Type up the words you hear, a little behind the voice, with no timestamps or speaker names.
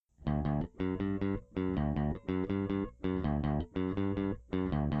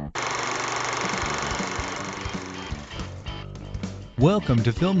Welcome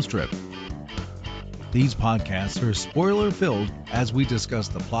to Film Strip. These podcasts are spoiler-filled as we discuss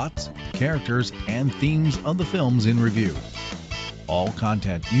the plots, characters, and themes of the films in review. All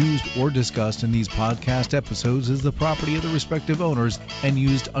content used or discussed in these podcast episodes is the property of the respective owners and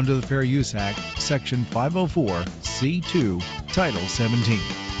used under the Fair Use Act, Section 504(c)(2), Title 17.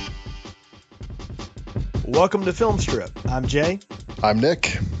 Welcome to Film Strip. I'm Jay. I'm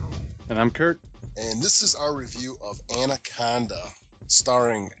Nick. And I'm Kurt. And this is our review of Anaconda,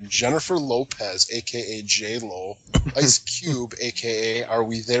 starring Jennifer Lopez, a.k.a. J-Lo, Ice Cube, a.k.a. Are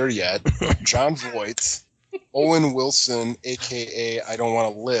We There Yet?, Jon Voight, Owen Wilson, a.k.a. I Don't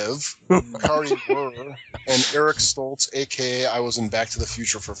Want to Live, Kari Wuhrer, and Eric Stoltz, a.k.a. I Was in Back to the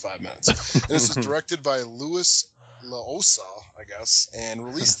Future for 5 minutes. And this is directed by Louis Leosa, I guess, and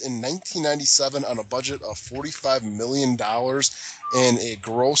released in 1997 on a budget of $45 million, and it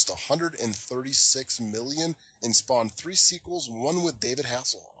grossed $136 million and spawned 3 sequels, one with David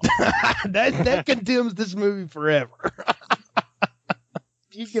Hasselhoff. that condemns this movie forever.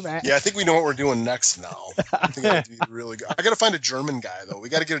 Yeah, I think we know what we're doing next now. I think that'd be really good. I got to find a German guy, though. We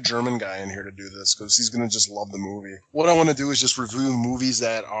got to get a German guy in here to do this because he's going to just love the movie. What I want to do is just review movies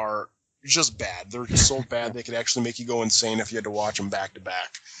that are just bad. They're just so bad they could actually make you go insane if you had to watch them back to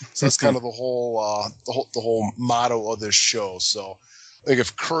back. So that's kind of the whole motto of this show. So, like,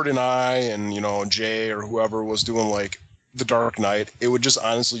 if Kurt and I and Jay or whoever was doing like The Dark Knight, it would just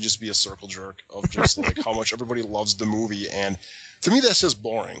honestly just be a circle jerk of just like how much everybody loves the movie. And to me, that's just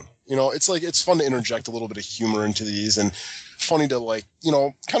boring. It's like it's fun to interject a little bit of humor into these and funny to like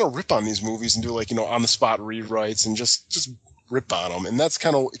kind of rip on these movies and do like on the spot rewrites and just rip on them. And that's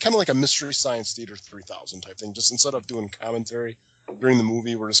kind of like a Mystery Science Theater 3000 type thing. Just instead of doing commentary during the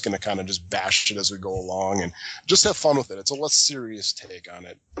movie, we're just going to kind of just bash it as we go along and just have fun with it. It's a less serious take on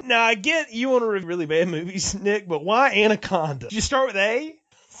it. Now, I get you want to review really bad movies, Nick, but why Anaconda? Did you start with A?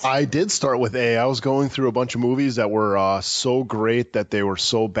 I did start with A. I was going through a bunch of movies that were so great that they were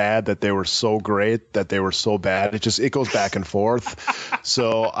so bad that they were so great that they were so bad. It goes back and forth.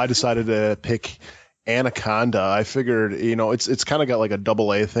 So I decided to pick Anaconda. I figured, it's kind of got like a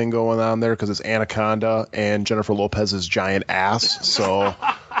double A thing going on there because it's Anaconda and Jennifer Lopez's giant ass. So,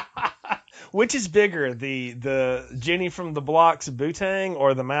 which is bigger, the Jenny from the Blocks Wu-Tang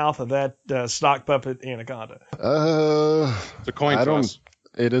or the mouth of that stock puppet Anaconda? It's a coin toss.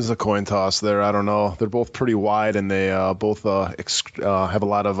 It is a coin toss there. I don't know. They're both pretty wide and they both have a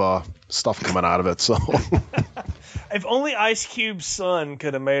lot of stuff coming out of it. So. If only Ice Cube's son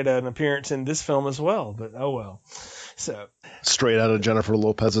could have made an appearance in this film as well, but oh well. So straight out of Jennifer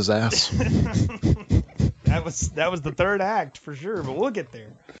Lopez's ass. That was the third act for sure, but we'll get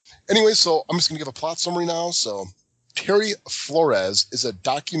there. Anyway, so I'm just going to give a plot summary now. So Terry Flores is a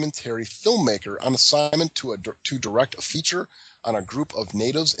documentary filmmaker on assignment to direct a feature on a group of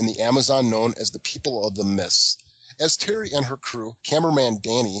natives in the Amazon known as the People of the Mist. As Terry and her crew, cameraman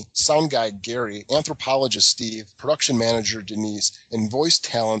Danny, sound guy Gary, anthropologist Steve, production manager Denise, and voice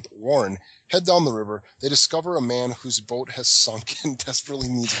talent Warren head down the river, they discover a man whose boat has sunk and desperately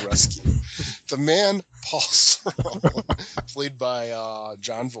needs rescue. The man, Paul Serrano, played by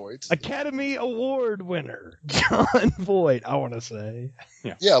Jon Voight. Academy Award winner, Jon Voight, I want to say.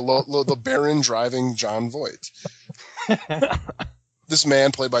 Yeah, the Baron driving Jon Voight. This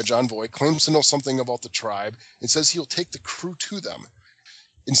man, played by Jon Voight, claims to know something about the tribe and says he'll take the crew to them.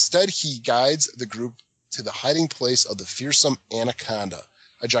 Instead, he guides the group to the hiding place of the fearsome Anaconda,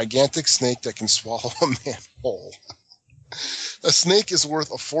 a gigantic snake that can swallow a man whole. The snake is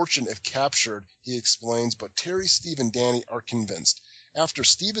worth a fortune if captured, he explains, but Terry, Steve, and Danny are convinced. After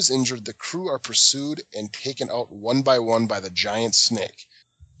Steve is injured, the crew are pursued and taken out one by one by the giant snake.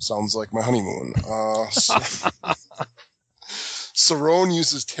 Sounds like my honeymoon. Cerrone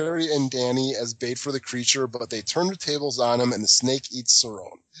uses Terry and Danny as bait for the creature, but they turn the tables on him and the snake eats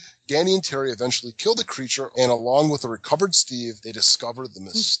Cerrone. Danny and Terry eventually kill the creature, and along with a recovered Steve, they discover the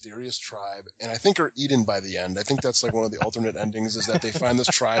mysterious tribe, and I think are eaten by the end. I think that's like one of the alternate endings, is that they find this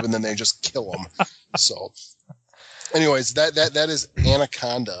tribe and then they just kill them. So, anyways, that is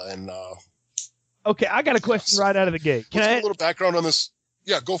Anaconda. And okay, I got a question right out of the gate. Can I get a little background on this?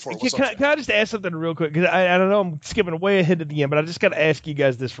 Yeah, go for it. Can I just ask something real quick? Because I don't know, I'm skipping way ahead to the end, but I just got to ask you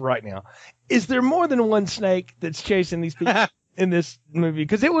guys this right now. Is there more than one snake that's chasing these people in this movie?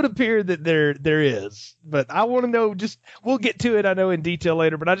 Because it would appear that there is. But I want to know, we'll get to it, I know, in detail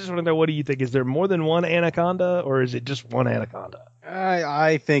later, but I just want to know, what do you think? Is there more than one Anaconda, or is it just one Anaconda?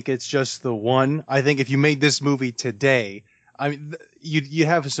 I think it's just the one. I think if you made this movie today, I mean, you'd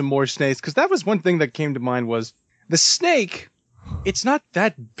have some more snakes. Because that was one thing that came to mind was the snake. It's not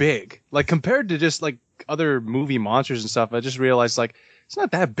that big, like compared to just like other movie monsters and stuff, I just realized like it's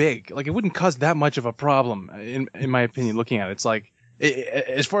not that big. Like it wouldn't cause that much of a problem in my opinion. Looking at it, it's like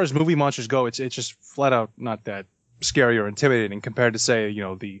as far as movie monsters go, it's just flat out not that scary or intimidating compared to say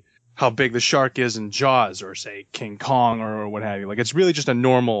how big the shark is in Jaws or say King Kong or what have you. Like it's really just a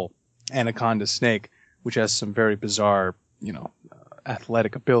normal anaconda snake, which has some very bizarre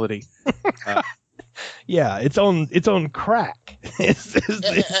athletic ability. Yeah, it's on crack. At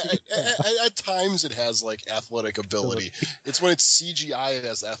times it has like athletic ability. It's when it's CGI it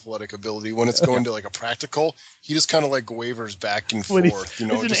has athletic ability. When it's going to like a practical, he just kind of like wavers back and forth. It's an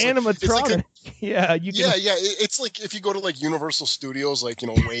animatronic. It's like if you go to like Universal Studios, like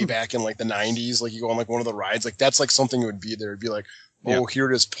way back in like the 90s, like you go on like one of the rides, like that's like something that would be there. It'd be like,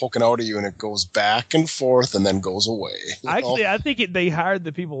 here it is poking out at you, and it goes back and forth and then goes away. Actually, I think they hired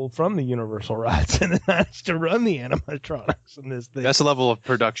the people from the Universal rides in the 90s to run the animatronics in this thing. That's the level of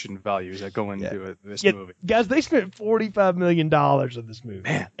production values that go into this movie. Guys, they spent $45 million on this movie.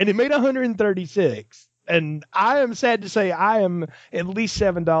 Man. And it made 136. And I am sad to say I am at least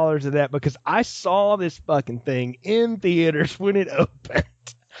 $7 of that because I saw this fucking thing in theaters when it opened.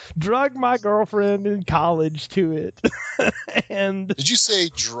 Drugged my girlfriend in college to it. And did you say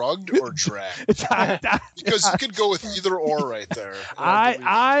drugged or dragged? Because you could go with either or right there.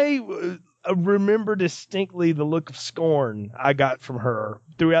 I remember distinctly the look of scorn I got from her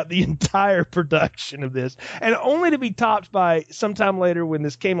throughout the entire production of this, and only to be topped by sometime later when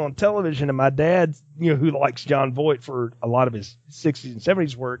this came on television, and my dad, who likes John Voight for a lot of his 60s and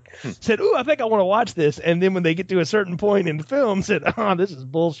 70s work, said, "Ooh, I think I want to watch this." And then when they get to a certain point in the film, said, "Oh, this is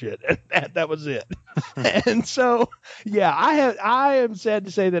bullshit," and that was it. And so, I am sad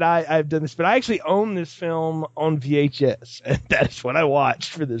to say that I've done this, but I actually own this film on VHS, and that's what I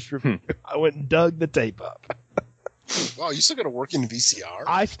watched for this review. I went and dug the tape up. Wow, you still got a working VCR?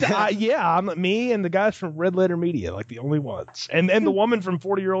 I'm me and the guys from Red Letter Media, like the only ones, and the woman from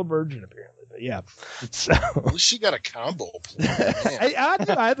 40-Year-Old Virgin apparently. But yeah, so at least she got a combo player.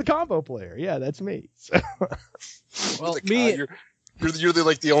 I had the combo player. Yeah, that's me. So. Well, you're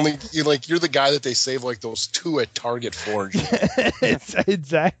the guy that they save like those 2 at Target for.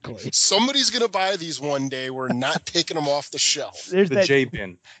 Exactly. Somebody's gonna buy these one day. We're not taking them off the shelf. There's the J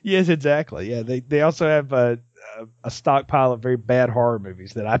bin. Yes, exactly. Yeah, they also have a stockpile of very bad horror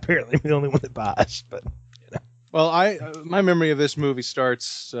movies that I apparently am the only one that buys. But well, my memory of this movie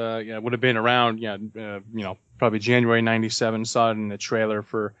starts would have been around probably January '97. Saw it in the trailer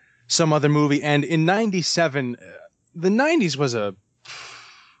for some other movie, and in '97, the '90s was a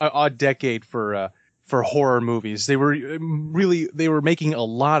odd decade for horror movies. They were making a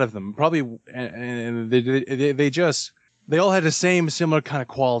lot of them, probably, and they all had the similar kind of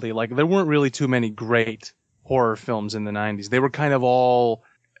quality. Like there weren't really too many great horror films in the 90s. They were kind of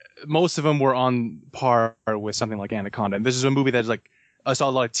most of them were on par with something like Anaconda. And this is a movie that's like I saw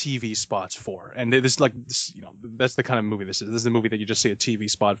a lot of TV spots for, and that's the kind of movie this is. This is the movie that you just see a TV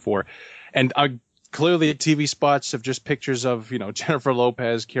spot for, and clearly TV spots of just pictures of Jennifer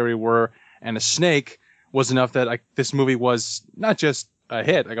Lopez, Carrie Werr, and a snake was enough that this movie was not just a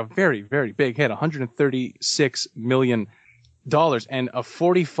hit, like a very, very big hit, $136 million and a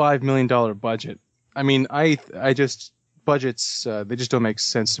 $45 million budget. I mean, budgets, they just don't make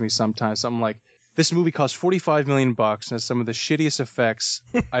sense to me sometimes. So I'm like, this movie cost $45 million and has some of the shittiest effects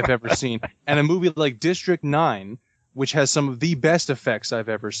I've ever seen. And a movie like District 9, which has some of the best effects I've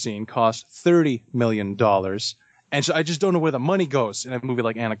ever seen, cost $30 million. And so I just don't know where the money goes in a movie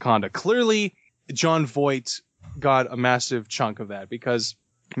like Anaconda. Clearly, John Voight got a massive chunk of that because,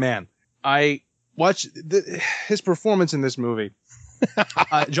 man, I watched his performance in this movie.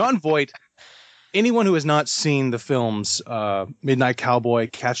 John Voight, anyone who has not seen the films Midnight Cowboy,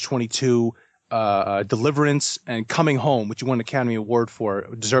 Catch-22, Deliverance, and Coming Home, which he won an Academy Award for,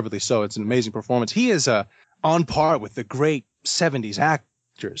 deservedly so. It's an amazing performance. He is on par with the great 70s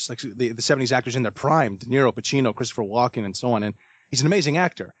actors, like the 70s actors in their prime, De Niro, Pacino, Christopher Walken, and so on. And he's an amazing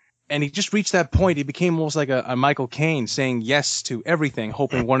actor. And he just reached that point. He became almost like a Michael Caine, saying yes to everything,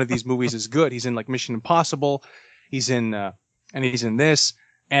 hoping one of these movies is good. He's in like Mission Impossible. He's in this.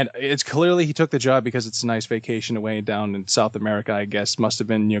 And it's clearly he took the job because it's a nice vacation away down in South America, I guess. Must have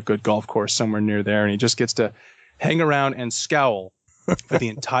been a good golf course somewhere near there. And he just gets to hang around and scowl for the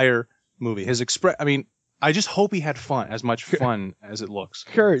entire movie. I just hope he had fun, as much fun as it looks.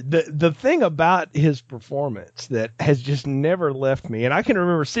 Kurt, the thing about his performance that has just never left me, and I can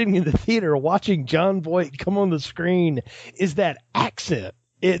remember sitting in the theater watching John Voight come on the screen, is that accent.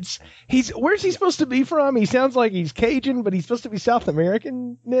 Where's he supposed to be from? He sounds like he's Cajun, but he's supposed to be South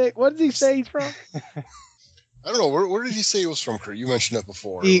American. Nick, what does he say he's from? I don't know. Where did he say he was from, Kurt? You mentioned it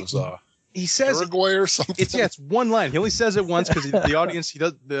before. he says Paraguay or something. it's one line. He only says it once because the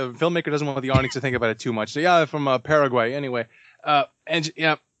filmmaker doesn't want the audience to think about it too much. So yeah, from Paraguay anyway. And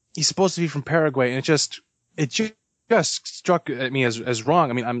yeah, he's supposed to be from Paraguay, and it just struck at me as wrong.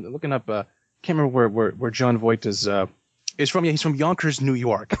 I mean, I'm looking up. Can't remember where John Voight is from. Yeah, he's from Yonkers, New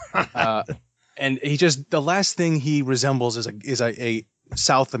York. And the last thing he resembles is a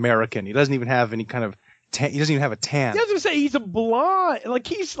South American. He doesn't even have any kind of he doesn't even have a tan. I was gonna say he's a blonde, like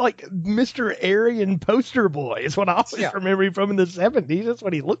he's like Mr. Aryan poster boy. Is what I always remember him from in the 70s. That's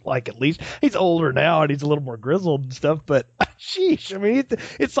what he looked like. At least he's older now and he's a little more grizzled and stuff. But sheesh, I mean,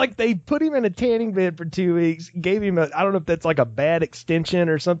 it's like they put him in a tanning bed for 2 weeks, gave him I don't know if that's like a bad extension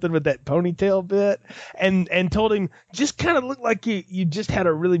or something with that ponytail bit, and told him just kind of look like you just had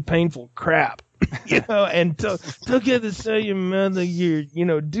a really painful crap. And took you to say your mother,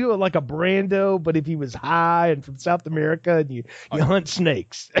 do it like a Brando, but if he was high and from South America and you hunt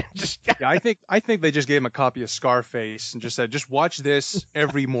snakes. I think they just gave him a copy of Scarface and just said, just watch this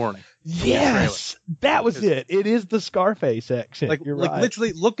every morning. Yes, that was it. It is the Scarface accent. You're right.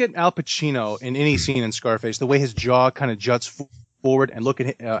 Literally, look at Al Pacino in any scene in Scarface, the way his jaw kind of juts forward, and look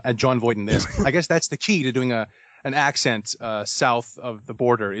at John Voight in this. I guess that's the key to doing an accent south of the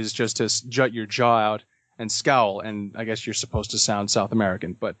border, is just to jut your jaw out and scowl, and I guess you're supposed to sound South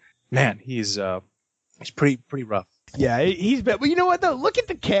American. But man, he's pretty rough. Yeah, he's bad. But you know what, though? Look at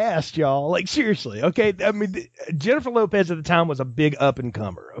the cast, y'all. Like, seriously, okay? I mean, Jennifer Lopez at the time was a big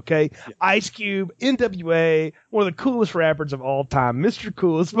up-and-comer, okay? Yeah. Ice Cube, NWA, one of the coolest rappers of all time, Mr.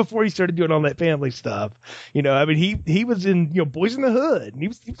 Coolest, before he started doing all that family stuff. I mean, he was in, Boys in the Hood, and he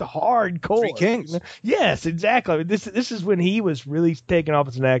was a hardcore. Three Kings. Yes, exactly. I mean, this is when he was really taking off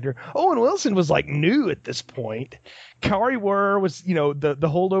as an actor. Owen Wilson was, like, new at this point. Kari Wurr was, the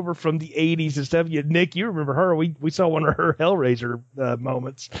holdover from the 80s and stuff. Nick, you remember her. We saw one of her Hellraiser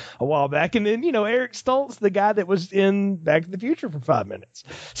moments a while back. And then, Eric Stoltz, the guy that was in Back to the Future for 5 minutes.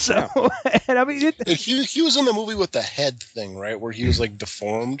 So, and I mean... he was in the movie with the head thing, right? Where he was, like,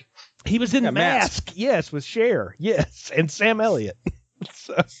 deformed. He was in Mask. Yes, with Cher. Yes, and Sam Elliott.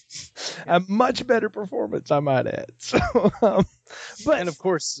 So, a much better performance, I might add. So, and of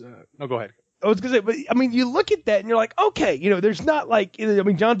course... no, go ahead. I was going to say, but I mean, you look at that and you're like, okay, there's not like, I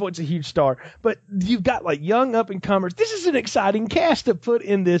mean, John Voight's a huge star, but you've got like young up and comers. This is an exciting cast to put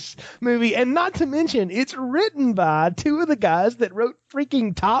in this movie. And not to mention, it's written by two of the guys that wrote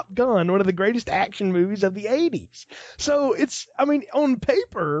freaking Top Gun, one of the greatest action movies of the 80s. So on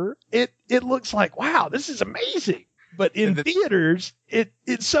paper, it looks like, wow, this is amazing. But in theaters, it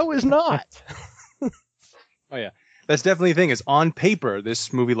so is not. Oh, yeah. That's definitely the thing, is on paper,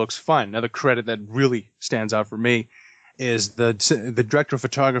 this movie looks fun. Another credit that really stands out for me is the director of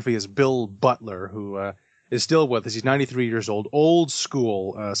photography is Bill Butler, who is still with us. He's 93 years old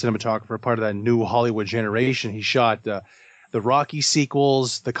school cinematographer, part of that new Hollywood generation. He shot the Rocky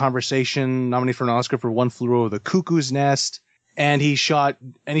sequels, The Conversation, nominated for an Oscar for One Flew Over the Cuckoo's Nest, and he shot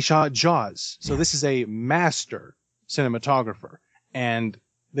Jaws. So this is a master cinematographer, and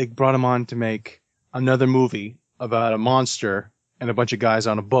they brought him on to make another movie about a monster and a bunch of guys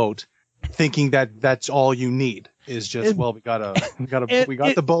on a boat, thinking that that's all you need is just, we got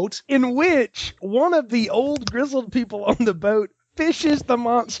the boat, in which one of the old grizzled people on the boat fishes the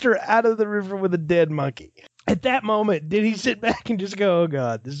monster out of the river with a dead monkey. At that moment, did he sit back and just go, oh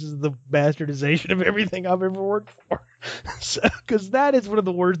God, this is the bastardization of everything I've ever worked for? Because that is one of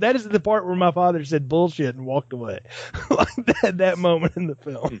the worst. That is the part where my father said bullshit and walked away. Like that moment in the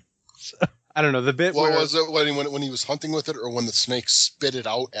film. So. I don't know, the bit where... was it when he was hunting with it, or when the snake spit it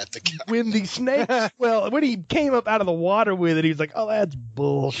out at the guy? When the snake... when he came up out of the water with it, he was like, oh, that's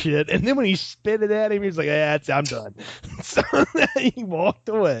bullshit. And then when he spit it at him, he was like, I'm done. So he walked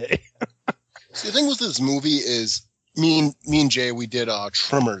away. See, the thing with this movie is, me and Jay, we did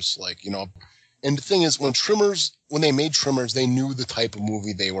Trimmers, and the thing is, when they made Trimmers, they knew the type of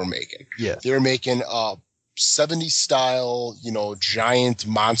movie they were making. Yeah. They were making 70s style, giant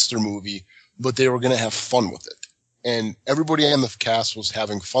monster movie, but they were going to have fun with it. And everybody on the cast was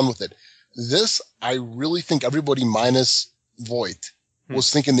having fun with it. This, I really think everybody minus Voight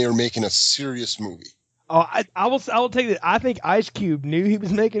was thinking they were making a serious movie. Oh, I will take it. I think Ice Cube knew he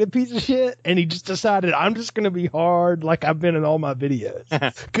was making a piece of shit, and he just decided, I'm just going to be hard like I've been in all my videos.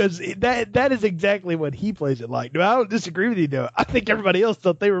 Because that is exactly what he plays it like. No, I don't disagree with you, though. I think everybody else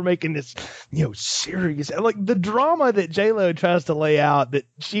thought they were making this, serious. Like, the drama that J-Lo tries to lay out, that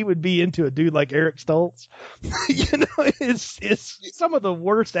she would be into a dude like Eric Stoltz, it's some of the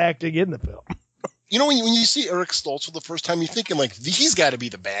worst acting in the film. When you see Eric Stoltz for the first time, you're thinking, like, he's got to be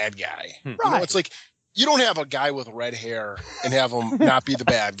the bad guy. Right. It's like, you don't have a guy with red hair and have him not be the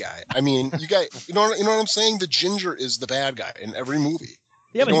bad guy. I mean, you know what I'm saying? The ginger is the bad guy in every movie.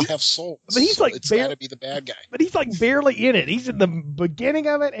 Yeah, they don't have souls. But he's like it's got to be the bad guy. But he's like barely in it. He's in the beginning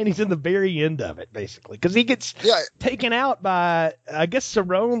of it and he's in the very end of it, basically, because he gets taken out by, I guess,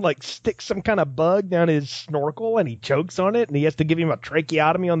 Cerrone like sticks some kind of bug down his snorkel and he chokes on it and he has to give him a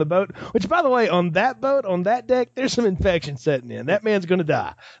tracheotomy on the boat. Which, by the way, on that boat, on that deck, there's some infection setting in. That man's going to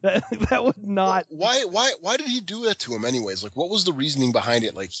die. That would not. Why did he do that to him, anyways? Like, what was the reasoning behind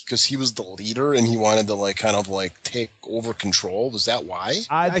it? Like, because he was the leader and he wanted to like kind of like take over control. Was that why?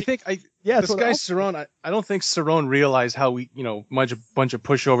 I think this guy Cerrone. I don't think Cerrone realized how bunch of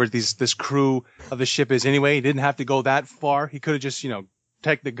pushovers this crew of the ship is anyway. He didn't have to go that far. He could have just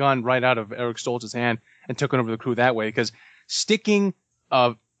take the gun right out of Eric Stoltz's hand and taken over the crew that way. Because sticking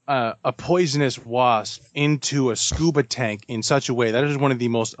a poisonous wasp into a scuba tank in such a way, that is one of the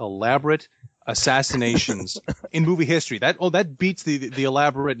most elaborate assassinations in movie history. That beats the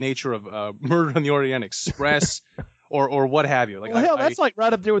elaborate nature of Murder on the Orient Express. Or what have you? Like, that's like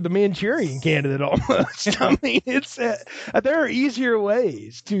right up there with the Manchurian Candidate almost. I mean, it's there are easier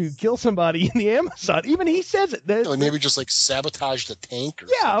ways to kill somebody in the Amazon. Even he says it. Maybe just like sabotage the tank.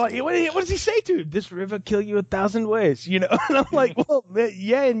 Like, what does he say to him? This river kill you 1,000 ways, And I'm like, well,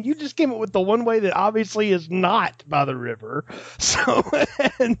 yeah, and you just came up with the one way that obviously is not by the river. So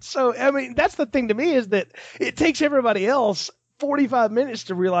I mean, that's the thing to me is that it takes everybody else 45 minutes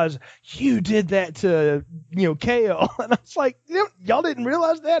to realize you did that to Kale, and I was like, y'all didn't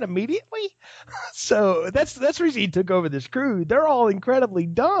realize that immediately. So that's the reason he took over this crew. They're all incredibly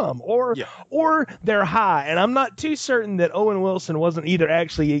dumb, or they're high, and I'm not too certain that Owen Wilson wasn't either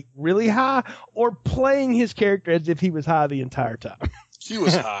actually really high or playing his character as if he was high the entire time. He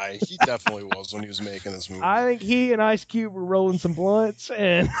was high. He definitely was when he was making this movie. I think he and Ice Cube were rolling some blunts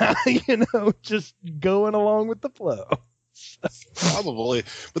and just going along with the flow. Probably.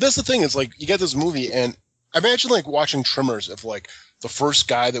 But that's the thing, is like you get this movie and imagine like watching Tremors if like the first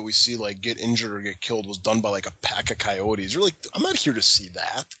guy that we see like get injured or get killed was done by like a pack of coyotes. You're like, I'm not here to see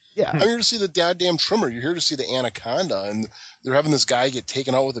that. Yeah. I'm here to see the goddamn Tremor. You're here to see the anaconda, and they're having this guy get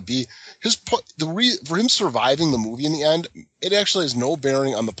taken out with a bee. For him surviving the movie in the end, it actually has no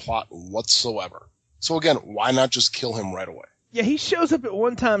bearing on the plot whatsoever. So again, why not just kill him right away? Yeah, he shows up at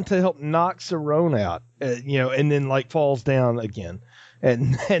one time to help knock Cerrone out, and then like falls down again,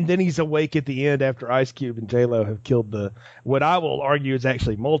 and then he's awake at the end after Ice Cube and J-Lo have killed what I will argue is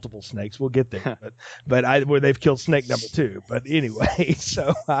actually multiple snakes. We'll get there, but where they've killed snake number 2. But anyway,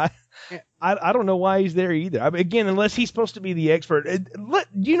 so I don't know why he's there either. I mean, again, unless he's supposed to be the expert. Do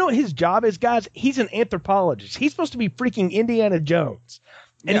you know what his job is, guys? He's an anthropologist. He's supposed to be freaking Indiana Jones,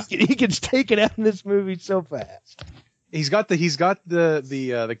 and he gets taken out in this movie so fast. He's got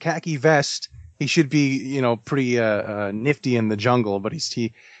the khaki vest. He should be pretty nifty in the jungle, but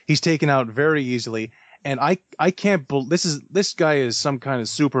he's taken out very easily. And I can't believe this guy is some kind of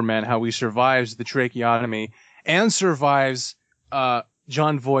Superman. How he survives the tracheotomy and survives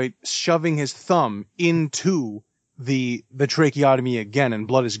Jon Voight shoving his thumb into the tracheotomy again, and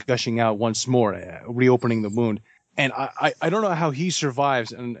blood is gushing out once more, reopening the wound. And I don't know how he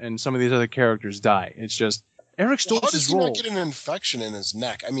survives and some of these other characters die. It's just. Eric Stoltz's how does he role. not get an infection in his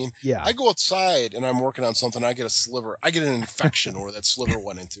neck? I mean, yeah. I go outside and I'm working on something. I get a sliver. I get an infection where that sliver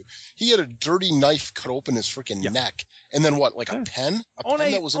went into. He had a dirty knife cut open his freaking neck. And then what, like a pen? A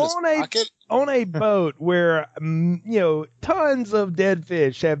pen that was in his pocket? On a boat where, tons of dead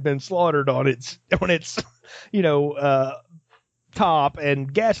fish have been slaughtered on its top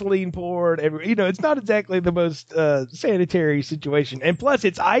and gasoline poured. It's not exactly the most sanitary situation. And plus,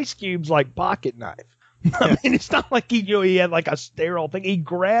 it's Ice Cube's like pocket knife. I mean, it's not like he had like a sterile thing. He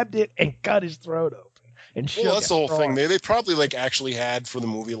grabbed it and cut his throat open. And that's the whole thing. They probably like actually had for the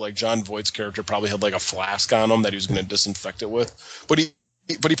movie, like Jon Voight's character probably had like a flask on him that he was going to disinfect it with. But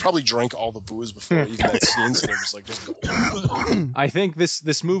he probably drank all the booze before even that scene, so they're just go. I think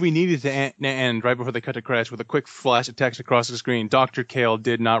this movie needed to end right before they cut to credits with a quick flash of text across the screen. Dr. Kale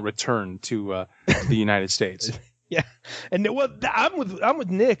did not return to the United States. Yeah, and I'm with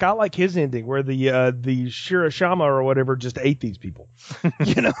Nick. I like his ending where the Shirashama or whatever just ate these people.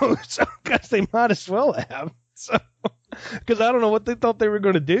 So because they might as well have. So because I don't know what they thought they were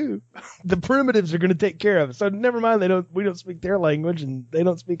going to do. The primitives are going to take care of it. So never mind. We don't speak their language and they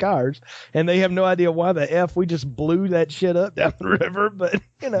don't speak ours, and they have no idea why the F we just blew that shit up down the river. But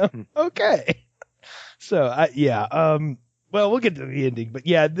okay. So well, we'll get to the ending, but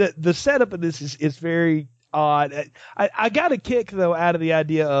yeah, the setup of this is very odd. I got a kick though out of the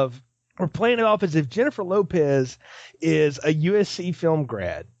idea of we're playing it off as if Jennifer Lopez is a USC film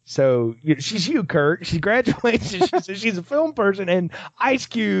grad. So she's you, Kurt. She graduates and she's a film person, and Ice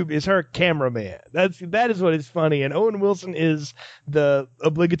Cube is her cameraman. That is what is funny. And Owen Wilson is the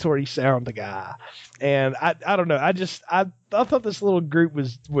obligatory sound guy. And I don't know. I thought this little group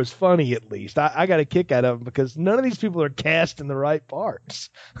was funny, at least. I got a kick out of them because none of these people are cast in the right parts.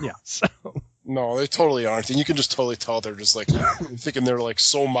 Yeah. So. No, they totally aren't. And you can just totally tell they're just like thinking they're like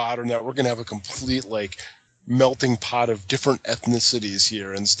so modern that we're going to have a complete like melting pot of different ethnicities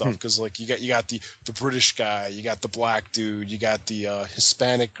here and stuff. Because like you got the British guy, you got the black dude, you got the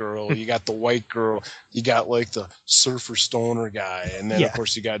Hispanic girl, you got the white girl, you got like the surfer stoner guy, and then of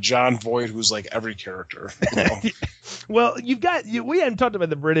course you got John Voight, who's like every character. You know? Well, we hadn't talked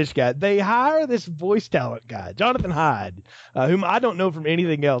about the British guy. They hire this voice talent guy, Jonathan Hyde, whom I don't know from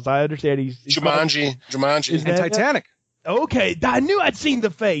anything else. I understand he's Jumanji, And Titanic. Okay, I knew I'd seen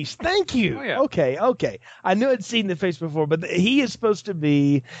the face. Thank you. Oh, yeah. Okay. I knew I'd seen the face before, but he is supposed to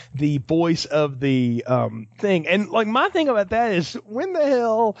be the voice of the thing. And like my thing about that is, when the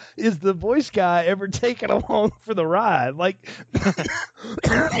hell is the voice guy ever taken along for the ride? Like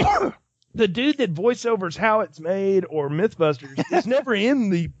the dude that voiceovers How It's Made or Mythbusters is never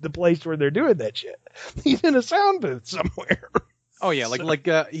in the place where they're doing that shit. He's in a sound booth somewhere. Oh yeah,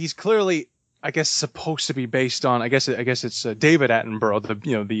 he's clearly, I guess, supposed to be based on. I guess it's David Attenborough,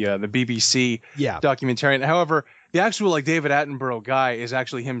 the BBC documentarian. However, the actual like David Attenborough guy is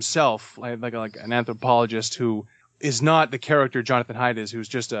actually himself like an anthropologist who is not the character Jonathan Hyde is, who's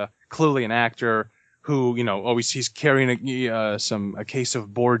just clearly an actor who always he's carrying a case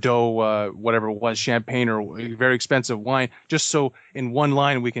of Bordeaux whatever it was, champagne or very expensive wine, just so in one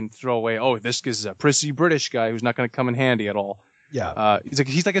line we can throw away, this is a prissy British guy who's not going to come in handy at all. Yeah,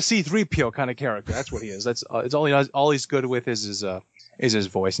 he's like a C-3PO kind of character. That's what he is. That's it's all he does. All he's good with is his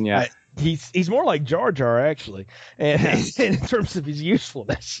voice. And he's more like Jar Jar actually, and in terms of his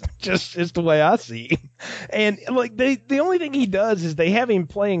usefulness, just the way I see him. And like the only thing he does is they have him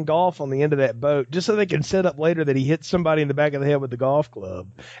playing golf on the end of that boat, just so they can set up later that he hits somebody in the back of the head with the golf club.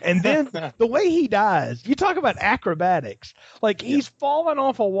 And then the way he dies, you talk about acrobatics. Like he's falling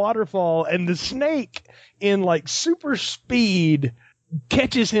off a waterfall, and the snake in like super speed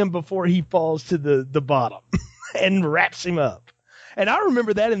catches him before he falls to the bottom and wraps him up. And I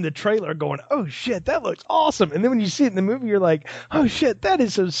remember that in the trailer going, oh shit, that looks awesome. And then when you see it in the movie, you're like, oh shit, that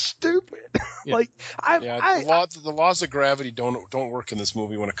is so stupid. Yeah. The laws of gravity don't work in this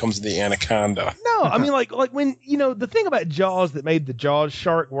movie when it comes to the anaconda. No, I mean like when the thing about Jaws that made the Jaws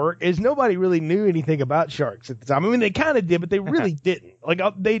shark work is nobody really knew anything about sharks at the time. I mean, they kind of did, but they really didn't. Like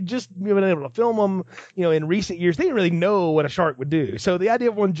they just been able to film them, in recent years. They didn't really know what a shark would do. So the idea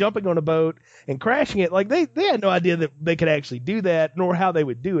of one jumping on a boat and crashing it, like they had no idea that they could actually do that, nor how they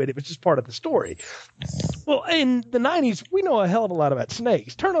would do it. It was just part of the story. Well, in the 90s, we know a hell of a lot about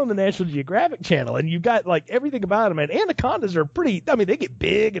snakes. Turn on the National Geographic channel, and you've got like everything about them. And anacondas are pretty. I mean, they get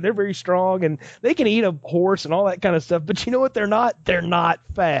big and they're very strong, and they can eat a horse and all that kind of stuff. But you know what? They're not. They're not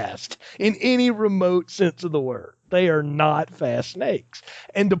fast in any remote sense of the word. They are not fast snakes.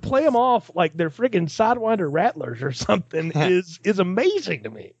 And to play them off like they're freaking Sidewinder rattlers or something is amazing to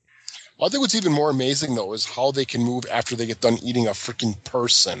me. Well, I think what's even more amazing, though, is how they can move after they get done eating a freaking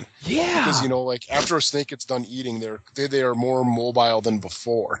person. Yeah. Because, like after a snake gets done eating, they are more mobile than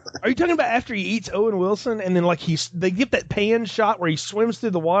before. Are you talking about after he eats Owen Wilson and then like they get that pan shot where he swims through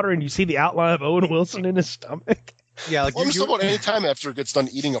the water and you see the outline of Owen Wilson in his stomach? Yeah, like I'm just talking about any time after it gets done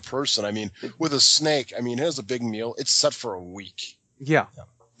eating a person. I mean, with a snake, it has a big meal. It's set for a week. Yeah.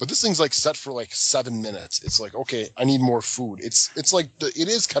 But this thing's like set for like 7 minutes. It's like, okay, I need more food. It's like it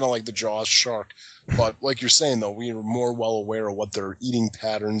is kind of like the Jaws shark, but like you're saying though, we are more well aware of what their eating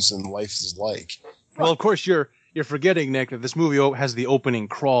patterns and life is like. Well, of course you're forgetting, Nick, that this movie has the opening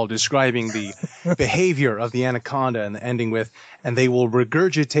crawl describing the behavior of the anaconda and ending with, and they will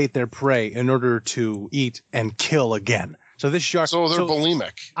regurgitate their prey in order to eat and kill again. So this shark. So they're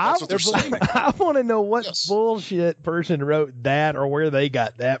bulimic. That's what they're saying. I want to know what bullshit person wrote that or where they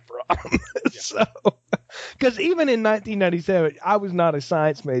got that from. So, because even in 1997, I was not a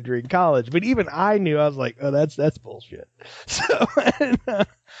science major in college, but even I knew, I was like, oh, that's bullshit. So,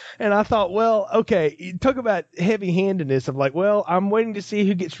 and I thought, well, okay, you talk about heavy-handedness of like, well, I'm waiting to see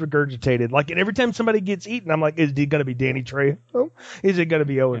who gets regurgitated. Like, and every time somebody gets eaten, I'm like, is it going to be Danny Trejo? Is it going to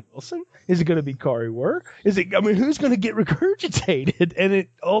be Owen Wilson? Is it going to be Kari Wurr? Who's going to get regurgitated? And it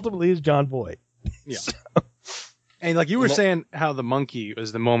ultimately is John Voight. Yeah. And like you were saying, how the monkey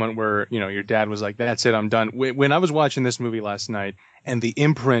was the moment where, your dad was like, that's it, I'm done. When I was watching this movie last night and the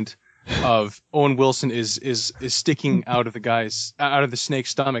imprint of Owen Wilson is sticking out of the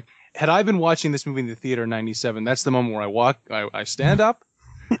snake's stomach, had I been watching this movie in the theater in 97, that's the moment where I stand up,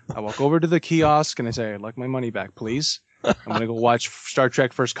 I walk over to the kiosk and I say, I'd like my money back, please. I'm going to go watch Star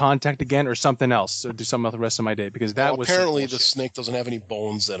Trek First Contact again or something else, or do something else the rest of my day, because that was apparently the snake doesn't have any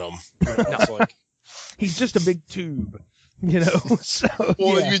bones in him. It's like, He's just a big tube, So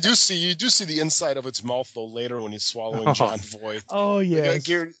well, yeah. you do see the inside of its mouth though later when he's swallowing John Voight. Oh yeah.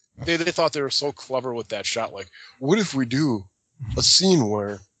 They thought they were so clever with that shot. Like, what if we do a scene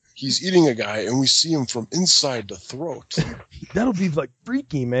where he's eating a guy and we see him from inside the throat? That'll be like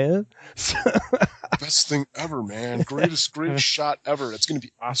freaky, man. Best thing ever, man. Greatest shot ever. It's gonna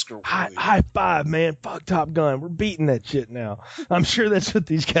be Oscar worthy. High five, man. Fuck Top Gun. We're beating that shit now. I'm sure that's what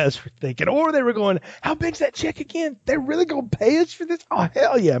these guys were thinking. Or they were going, how big's that check again? They're really going to pay us for this? Oh,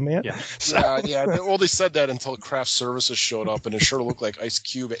 hell yeah, man. Yeah. Yeah. Well, they said that until craft services showed up, and it sure looked like Ice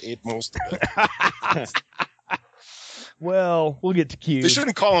Cube ate most of it. Well, we'll get to Cube. They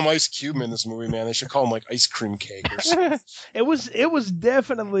shouldn't call him Ice Cube in this movie, man. They should call him like Ice Cream Cake or something. It was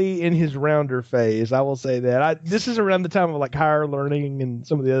definitely in his rounder phase. I will say that. This is around the time of like Higher Learning and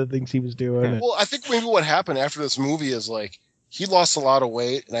some of the other things he was doing. Well, I think maybe what happened after this movie is like he lost a lot of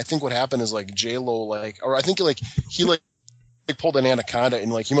weight, and I think what happened is like J-Lo he pulled an anaconda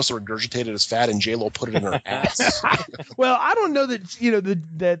and like he must have regurgitated his fat, and J-Lo put it in her ass. Well, I don't know that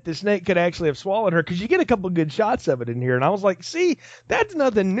that the snake could actually have swallowed her, because you get a couple of good shots of it in here, and I was like, see, that's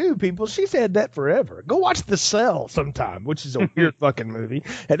nothing new, people. She's had that forever. Go watch The Cell sometime, which is a weird fucking movie,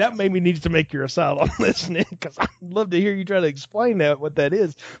 and that maybe needs to make your asylum listening, because I'd love to hear you try to explain what that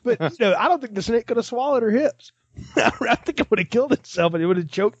is. But I don't think the snake could have swallowed her hips. I think it would have killed itself, and it would have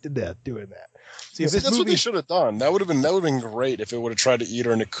choked to death doing that. See, that's what they should have done. That would have been great if it would have tried to eat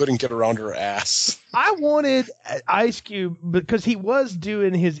her and it couldn't get around her ass. I wanted Ice Cube, because he was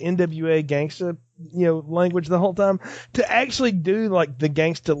doing his NWA gangsta, language the whole time, to actually do like the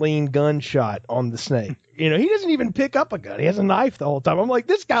gangsta lean gunshot on the snake. He doesn't even pick up a gun. He has a knife the whole time. I'm like,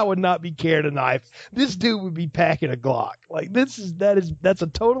 this guy would not be carrying a knife. This dude would be packing a Glock. Like that's a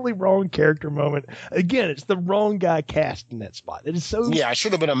totally wrong character moment. Again, it's the wrong guy cast in that spot. It is so. Yeah, I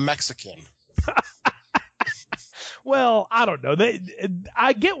should have been a Mexican. Well, I don't know.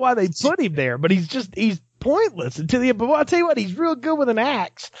 I get why they put him there, but he's pointless but I'll tell you what, he's real good with an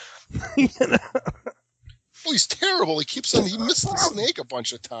axe. Well, he's terrible. He missed the snake a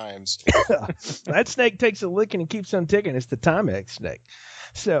bunch of times. That snake takes a licking and keeps on ticking. It's the Timex snake.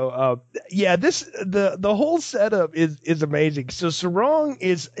 So, the whole setup is amazing. So Sarong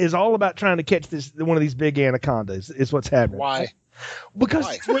is all about trying to catch one of these big anacondas is what's happening. Why?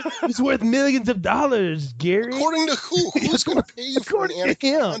 Because it's worth millions of dollars, Gary. According to who? Who's going to pay you for an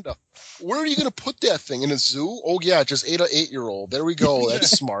anaconda? Where are you going to put that thing? In a zoo? Oh yeah, just ate an 8-year-old. There we go.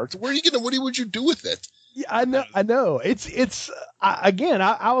 That's smart. Where are you going to? What would you do with it? Yeah, I know.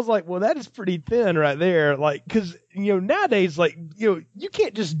 I was like, well, that is pretty thin right there. Like, because nowadays, like, you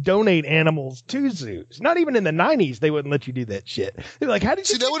can't just donate animals to zoos. Not even in the 90s, they wouldn't let you do that shit. They're like, how did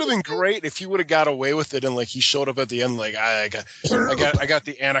you? See, that would have been great if he would have got away with it, and like he showed up at the end, like I got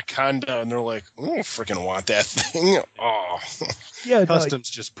the anaconda, and they're like, I don't freaking want that thing. Oh, yeah. Customs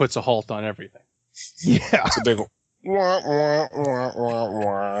just puts a halt on everything. Yeah, it's a big. Wah, wah, wah, wah,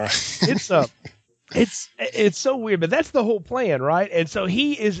 wah. It's so weird, but that's the whole plan, right? And so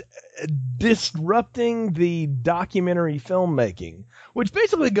he is disrupting the documentary filmmaking, which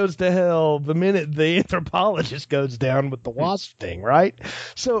basically goes to hell the minute the anthropologist goes down with the wasp thing, right?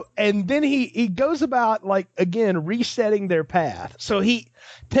 So, and then he goes about, like, again, resetting their path. So he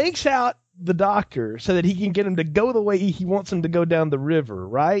takes out the doctor so that he can get him to go the way he wants him to go down the river,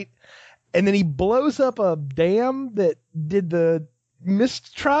 right? And then he blows up a dam that did the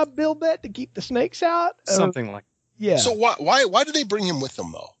Mist tribe build that to keep the snakes out? Something like that. Yeah. So why did they bring him with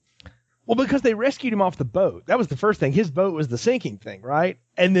them, though? Well, because they rescued him off the boat. That was the first thing. His boat was the sinking thing, right?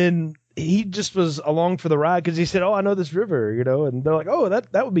 And then he just was along for the ride because he said, oh, I know this river, and they're like, oh,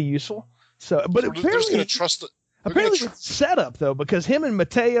 that would be useful. So, but so apparently, apparently it's set up, though, because him and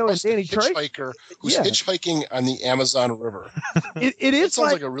Mateo and Danny Trejo, hitchhiker who's hitchhiking on the Amazon River. It is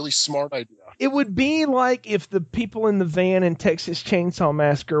sounds like a really smart idea. It would be like if the people in the van in Texas Chainsaw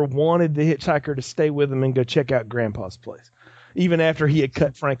Massacre wanted the hitchhiker to stay with them and go check out Grandpa's place, even after he had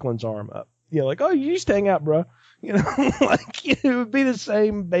cut Franklin's arm up. Like, oh, you just hang out, bro. Like, it would be the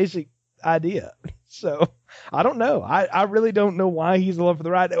same basic idea. So I don't know. I really don't know why he's along for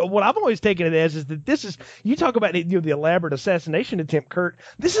the ride. What I've always taken it as is that this is, you talk about the elaborate assassination attempt, Kurt.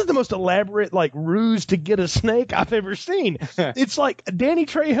 This is the most elaborate like ruse to get a snake I've ever seen. It's like Danny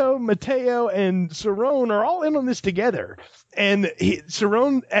Trejo, Mateo, and Cerrone are all in on this together. And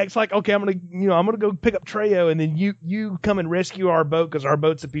Cerrone acts like, okay, I'm gonna go pick up Trejo, and then you come and rescue our boat because our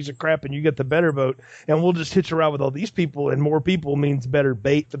boat's a piece of crap, and you get the better boat, and we'll just hitch a ride with all these people, and more people means better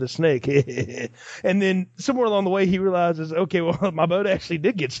bait for the snake. And then somewhere along the way, he realizes, okay, well, my boat actually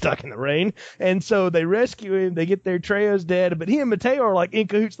did get stuck in the rain, and so they rescue him. They get there, Trejo's dead, but he and Mateo are like in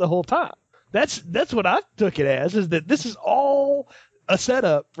cahoots the whole time. That's what I took it as, is that this is all a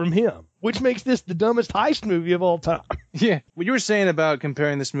setup from him, which makes this the dumbest heist movie of all time. Yeah, what you were saying about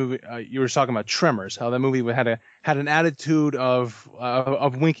comparing this movie, you were talking about Tremors, how that movie had an attitude of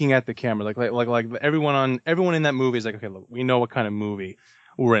winking at the camera, like everyone in that movie is like, okay, look, we know what kind of movie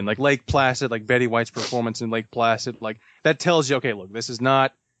we're in, like Lake Placid, like Betty White's performance in Lake Placid, like that tells you, okay, look, this is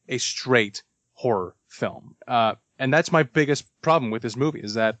not a straight horror film, and that's my biggest problem with this movie,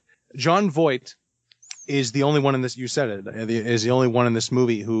 is that Jon Voight is the only one in this, you said it, is the only one in this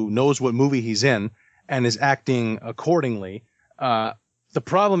movie who knows what movie he's in and is acting accordingly. The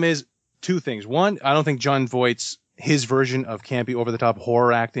problem is two things. One, I don't think Jon Voight's, his version of campy over-the-top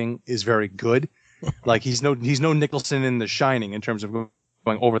horror acting is very good. Like, he's no Nicholson in The Shining in terms of going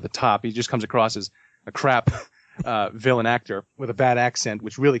over the top. He just comes across as a crap villain actor with a bad accent,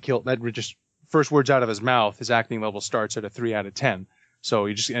 which really killed, that just, first words out of his mouth, his acting level starts at a 3 out of 10. So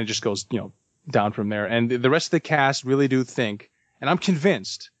it just goes, down from there. And the rest of the cast really do think, and I'm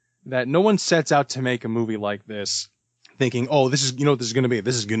convinced that no one sets out to make a movie like this thinking, oh, this is, this is going to be?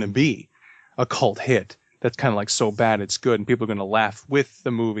 This is going to be a cult hit that's kind of like so bad it's good, and people are going to laugh with the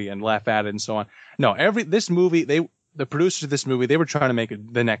movie and laugh at it and so on. No, this movie, the producers of this movie, they were trying to make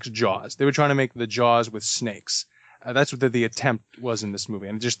the next Jaws. They were trying to make the Jaws with snakes. That's what the attempt was in this movie.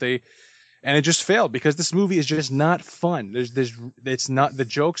 And it just failed because this movie is just not fun. It's not, the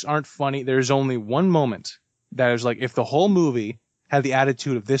jokes aren't funny. There's only one moment that is like, if the whole movie had the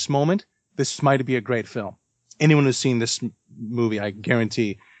attitude of this moment, this might be a great film. Anyone who's seen this movie, I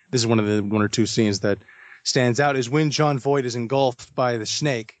guarantee this is one of the one or two scenes that stands out, is when Jon Voight is engulfed by the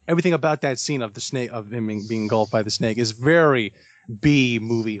snake. Everything about that scene of the snake, of him being engulfed by the snake, is very B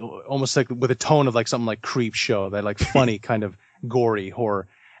movie, almost like with a tone of like something like Creep Show, that like funny kind of gory horror.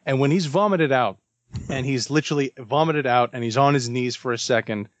 And when he's vomited out, and he's literally vomited out, and he's on his knees for a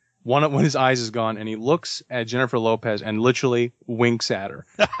second, when his eyes is gone, and he looks at Jennifer Lopez and literally winks at her.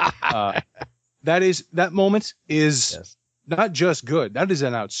 That moment is not just good. That is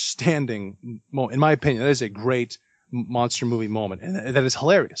an outstanding moment, in my opinion. That is a great monster movie moment, and that is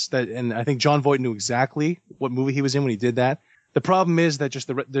hilarious. And I think Jon Voight knew exactly what movie he was in when he did that. The problem is that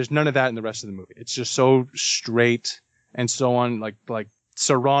just there's none of that in the rest of the movie. It's just so straight and so on, like.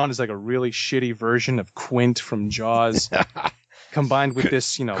 Saran is like a really shitty version of Quint from Jaws, combined with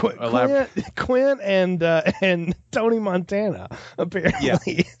this, elaborate. Quint and Tony Montana, apparently.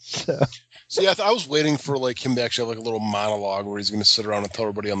 Yeah. So. See, I was waiting for like him to actually have like a little monologue where he's going to sit around and tell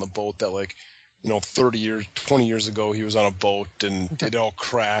everybody on the boat that 20 years ago he was on a boat and it all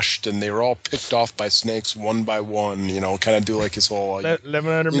crashed and they were all picked off by snakes one by one. Kind of do like his whole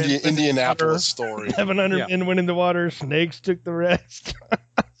 1,100 Indianapolis story. 1,100 men went in the water. Snakes took the rest.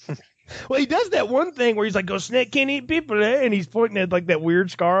 Well, he does that one thing where he's like, "Go, snake can't eat people," and he's pointing at like that weird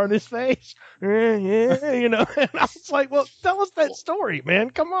scar on his face. And I was like, "Well, tell us that story,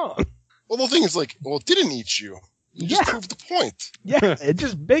 man. Come on." Well, the thing is, it didn't eat you. You just proved the point. Yeah, it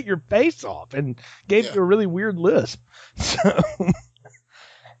just bit your face off and gave you a really weird lisp. So,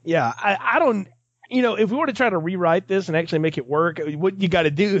 yeah, I don't. If we want to try to rewrite this and actually make it work, what you got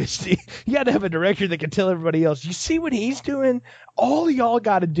to do is you got to have a director that can tell everybody else, you see what he's doing? All of y'all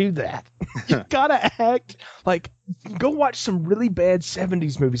got to do that. You got to act like, go watch some really bad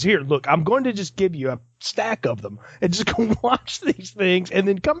 70s movies. Here, look, I'm going to just give you a stack of them and just go watch these things and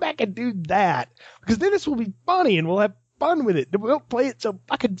then come back and do that, because then this will be funny and we'll have fun with it. We'll play it so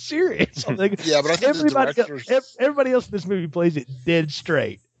fucking serious. Yeah, but I think everybody else in this movie plays it dead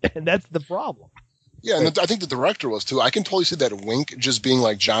straight, and that's the problem. Yeah, and I think the director was too. I can totally see that wink just being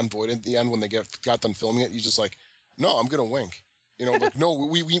like Jon Voight at the end when they got done filming it. He's just like, "No, I'm gonna wink." No,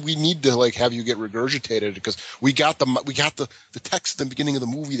 we need to have you get regurgitated because we got the text at the beginning of the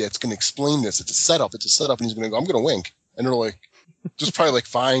movie that's gonna explain this. It's a setup, and he's gonna go, "I'm gonna wink," and they're like, just probably like,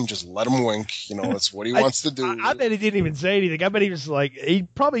 fine, just let him wink. That's what he wants to do. I bet he didn't even say anything. I bet he was like, he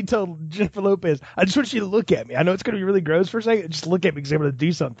probably told Jennifer Lopez, "I just want you to look at me. I know it's going to be really gross for a second. Just look at me because I'm going to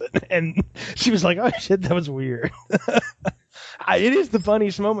do something." And she was like, "Oh shit, that was weird." It is the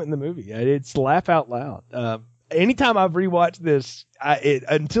funniest moment in the movie. It's laugh out loud. Anytime I've rewatched this,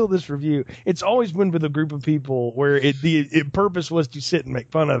 until this review, it's always been with a group of people where the purpose was to sit and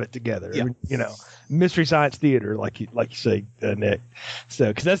make fun of it together. Yeah. You know, Mystery Science Theater, like you say, Nick. So,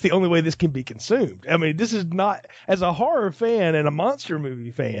 because that's the only way this can be consumed. I mean, this is not, as a horror fan and a monster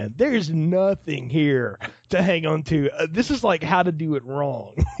movie fan, there's nothing here to hang on to. This is like how to do it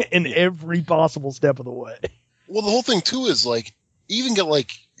wrong in every possible step of the way. Well, the whole thing too is like, you even get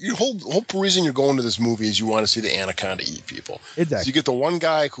like, your whole reason you're going to this movie is you want to see the anaconda eat people. Exactly. So you get the one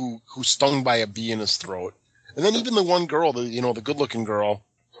guy who's stung by a bee in his throat, and then even the one girl, the good-looking girl,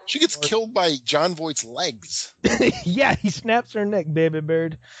 she gets killed by John Voight's legs. Yeah, he snaps her neck, baby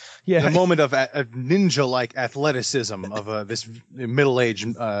bird. Yeah, The moment of ninja-like athleticism of this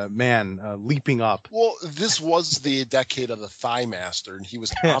middle-aged man leaping up. Well, this was the decade of the Thigh Master, and he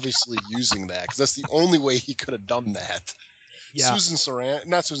was obviously using that because that's the only way he could have done that. Yeah. Suzanne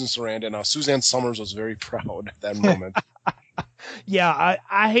Summers was very proud at that moment. Yeah,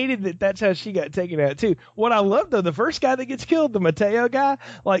 I hated that that's how she got taken out, too. What I love, though, the first guy that gets killed, the Mateo guy,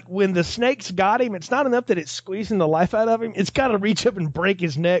 like, when the snakes got him, it's not enough that it's squeezing the life out of him. It's got to reach up and break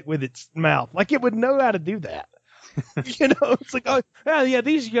his neck with its mouth. Like, it would know how to do that. You know, it's like, oh, yeah,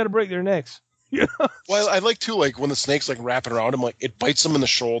 these you got to break their necks. You know? Well, I like, too, like, when the snake's, like, wrapping around him, like, it bites him in the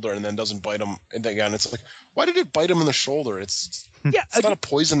shoulder and then doesn't bite him. And again, it's like, why did it bite him in the shoulder? It's not a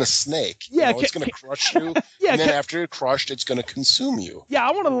poisonous snake. Yeah, it's going to crush you. Yeah, and then after you're crushed, it's going to consume you. Yeah,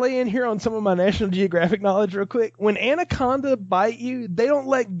 I want to lay in here on some of my National Geographic knowledge real quick. When anaconda bite you, they don't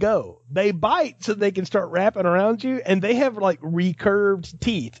let go. They bite so they can start wrapping around you, and they have like recurved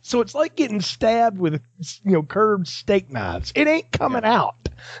teeth. So it's like getting stabbed with, curved steak knives. It ain't coming out.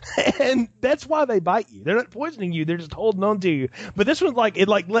 And that's why they bite you. They're not poisoning you. They're just holding on to you. But this one's like, it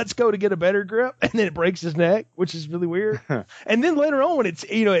like lets go to get a better grip, and then it breaks his neck, which is really weird. And then later on, when it's,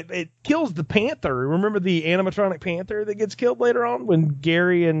 it kills the panther. Remember the animatronic panther that gets killed later on when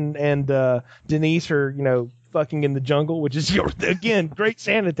Gary and Denise are, fucking in the jungle, which is, again, great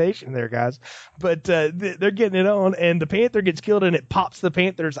sanitation there, guys. But they're getting it on, and the panther gets killed, and it pops the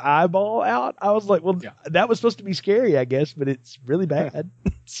panther's eyeball out. I was like, well, that was supposed to be scary, I guess, but it's really bad.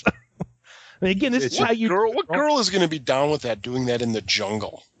 So, I mean, again, this is how you. What girl is going to be down with that, doing that in the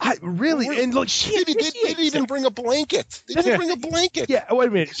jungle? And look, They didn't even bring a blanket. They didn't bring a blanket. Yeah, wait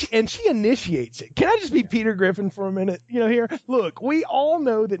a minute. She initiates it. Can I just be Peter Griffin for a minute? Here, look, we all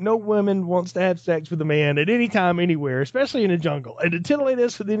know that no woman wants to have sex with a man at any time, anywhere, especially in a jungle. And to titillate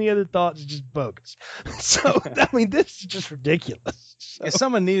us with any other thoughts is just bogus. So, I mean, this is just ridiculous. So. If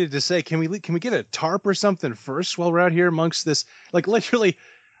someone needed to say, can we get a tarp or something first while we're out here amongst this? Like, literally,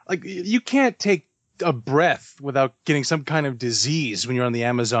 like, you can't take a breath without getting some kind of disease when you're on the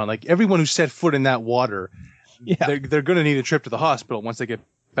Amazon. Like, everyone who set foot in that water, they're going to need a trip to the hospital once they get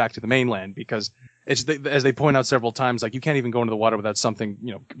back to the mainland, because it's, as they point out several times, like, you can't even go into the water without something,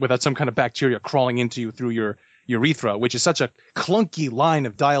 without some kind of bacteria crawling into you through your urethra, which is such a clunky line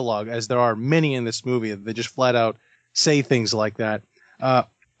of dialogue, as there are many in this movie. They just flat out say things like that. The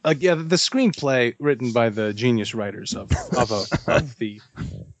screenplay written by the genius writers of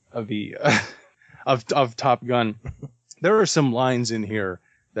Top Gun. There are some lines in here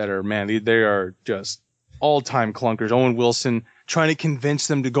that are, man, they are just all-time clunkers. Owen Wilson trying to convince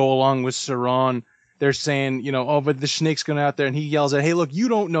them to go along with Saran. They're saying, but the snake's going out there, and he yells at, hey, look, you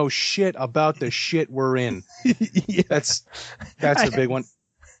don't know shit about the shit we're in. Yeah. That's a big one.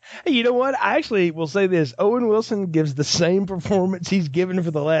 Hey, you know what? I actually will say this. Owen Wilson gives the same performance he's given for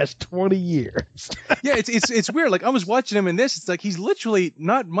the last 20 years. Yeah, it's weird. Like, I was watching him in this. It's like he's literally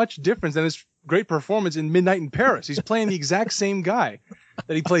not much different than his great performance in Midnight in Paris. He's playing the exact same guy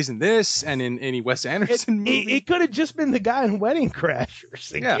that he plays in this and in any Wes Anderson movie. It could have just been the guy in Wedding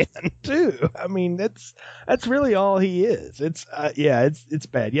Crashers again, too. I mean, that's really all he is. It's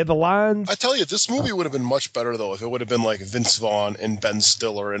bad. Yeah, the lines. I tell you, this movie would have been much better though if it would have been like Vince Vaughn and Ben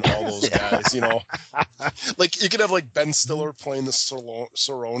Stiller and all those guys. Like you could have like Ben Stiller playing the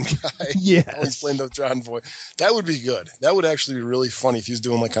Cerrone guy. Yeah, he's playing the John Voight. That would be good. That would actually be really funny if he's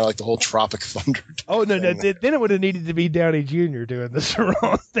doing like kind of like the whole Tropic Thunder. Oh no! Then it would have needed to be Downey Jr. doing the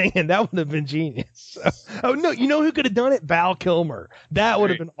Cerrone thing, and that would have been genius. So, you know who could have done it? Val Kilmer. That would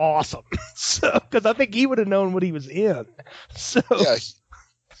have been awesome. So, because I think he would have known what he was in. So yeah.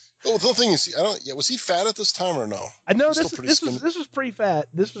 Oh, the thing is, was he fat at this time or no? I know this was pretty fat.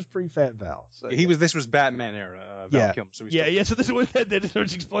 This was pretty fat Val. So, This was Batman era. Val Kilmer. So So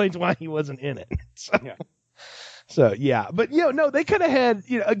this explains why he wasn't in it. So, yeah. So, yeah, but, they could have had,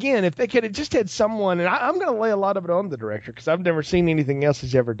 again, if they could have just had someone, and I'm going to lay a lot of it on the director because I've never seen anything else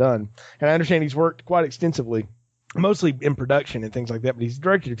he's ever done. And I understand he's worked quite extensively mostly in production and things like that, but he's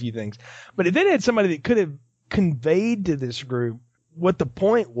directed a few things. But if it had somebody that could have conveyed to this group what the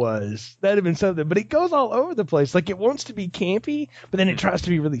point was, that'd have been something. But it goes all over the place. Like, it wants to be campy, but then it tries to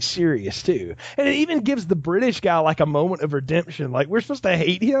be really serious too. And it even gives the British guy like a moment of redemption. Like, we're supposed to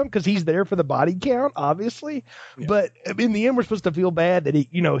hate him because he's there for the body count, obviously. Yeah. But in the end, we're supposed to feel bad that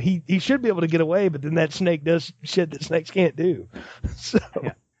he should be able to get away, but then that snake does shit that snakes can't do. So.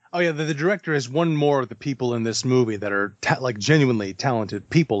 Yeah. Oh yeah, the director has one more of the people in this movie that are like genuinely talented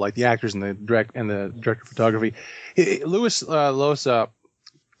people, like the actors and the director of photography. Louis Losa,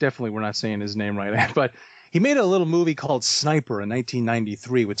 definitely we're not saying his name right, but he made a little movie called Sniper in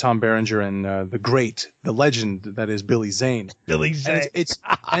 1993 with Tom Berenger and the legend that is Billy Zane. Billy Zane.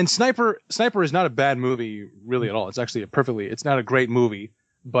 And Sniper is not a bad movie really at all. It's actually it's not a great movie,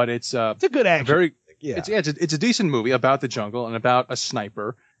 but it's a good action. It's a decent movie about the jungle and about a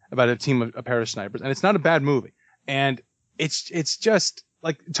sniper. About a pair of snipers, and it's not a bad movie. And it's just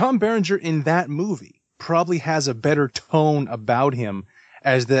like Tom Berenger in that movie probably has a better tone about him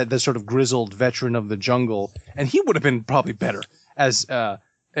as the sort of grizzled veteran of the jungle, and he would have been probably better as the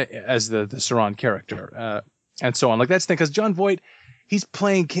Saran character, and so on. Like, that's the thing, because Jon Voight, he's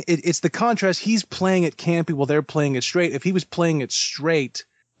playing it's the contrast. He's playing it campy while they're playing it straight. If he was playing it straight,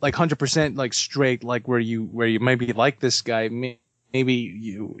 like 100% like straight, like where you maybe like this guy, maybe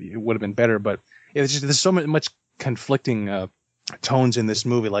it would have been better, but it's just, there's so much conflicting tones in this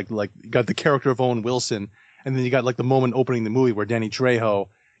movie. Like you got the character of Owen Wilson, and then you got like the moment opening the movie where Danny Trejo,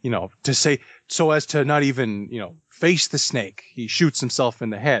 to say so as to not even face the snake, he shoots himself in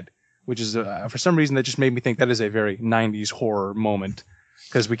the head, which is for some reason that just made me think that is a very 90s horror moment,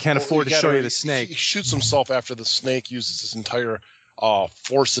 because we can't afford to show you the snake. He shoots himself after the snake uses his entire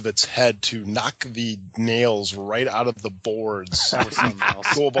force of its head to knock the nails right out of the boards.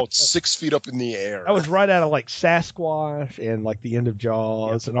 Go about 6 feet up in the air. I was right out of like Sasquatch and like the end of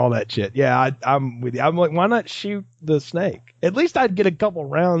Jaws and all that shit. Yeah, I'm with you. I'm like, why not shoot the snake? At least I'd get a couple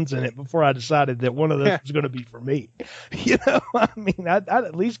rounds in it before I decided that one of those was going to be for me. I mean, I'd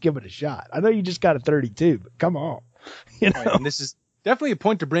at least give it a shot. I know you just got a 32, but come on. Right, and this is definitely a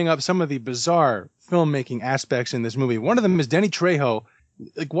point to bring up some of the bizarre filmmaking aspects in this movie. One of them is Danny Trejo.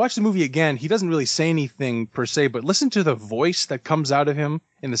 Like, watch the movie again. He doesn't really say anything per se, but listen to the voice that comes out of him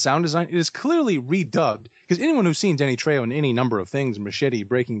in the sound design. It is clearly redubbed, because anyone who's seen Danny Trejo in any number of things, Machete,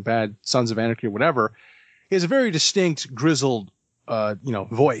 Breaking Bad, Sons of Anarchy, or whatever, he has a very distinct, grizzled,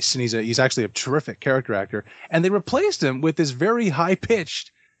 voice, and he's actually a terrific character actor. And they replaced him with this very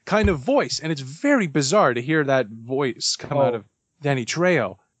high-pitched kind of voice, and it's very bizarre to hear that voice come out of Danny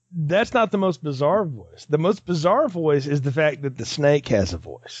Trejo. That's not the most bizarre voice. The most bizarre voice is the fact that the snake has a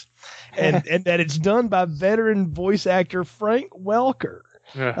voice, and that it's done by veteran voice actor Frank Welker.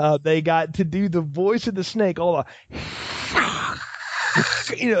 Yeah. They got to do the voice of the snake, all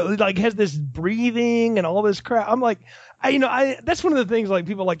like has this breathing and all this crap. I'm like, that's one of the things like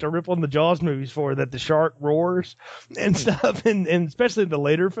people like to rip on the Jaws movies for, that the shark roars and stuff, and especially the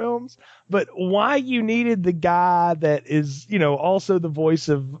later films. But why you needed the guy that is, also the voice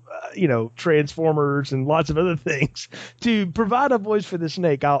of, Transformers and lots of other things to provide a voice for the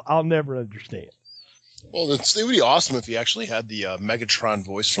snake, I'll never understand. Well, it would be awesome if he actually had the Megatron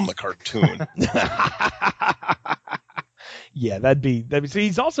voice from the cartoon. Yeah, that'd be. So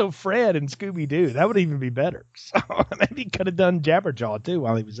he's also Fred and Scooby Doo. That would even be better. So maybe he could have done Jabberjaw too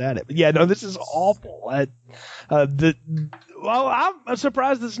while he was at it. But yeah, no, this is awful. I'm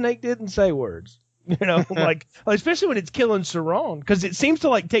surprised the snake didn't say words. Like especially when it's killing Saran, because it seems to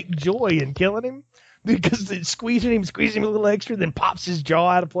like take joy in killing him. Because it's squeezing him a little extra, then pops his jaw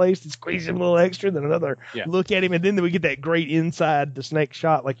out of place and squeezes him a little extra, then another look at him, and then we get that great inside the snake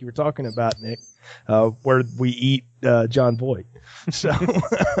shot like you were talking about, Nick, where we eat Jon Voight. So,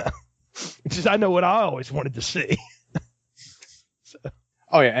 I know what I always wanted to see. So.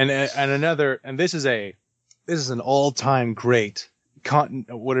 Oh yeah, and this is an all-time great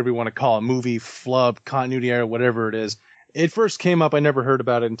whatever you want to call it, movie flub, continuity error, whatever it is. It first came up. I never heard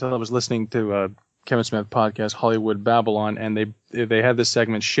about it until I was listening to Kevin Smith podcast, Hollywood Babylon, and they had this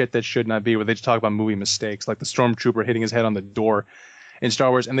segment, Shit That Should Not Be, where they just talk about movie mistakes, like the stormtrooper hitting his head on the door in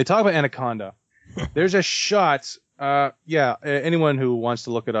Star Wars, and they talk about Anaconda. There's a shot, anyone who wants to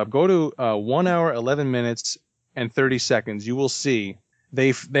look it up, go to 1 hour, 11 minutes, and 30 seconds. You will see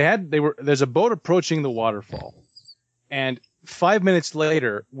there's a boat approaching the waterfall, and 5 minutes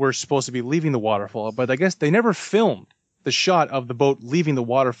later, we're supposed to be leaving the waterfall, but I guess they never filmed the shot of the boat leaving the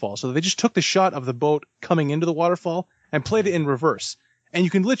waterfall. So they just took the shot of the boat coming into the waterfall and played it in reverse. And you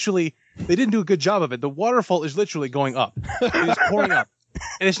can they didn't do a good job of it. The waterfall is literally going up. It is pouring up.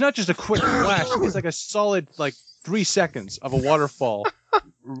 And it's not just a quick flash; it's like a solid 3 seconds of a waterfall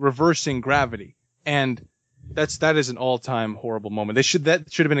reversing gravity, and that is an all-time horrible moment. That should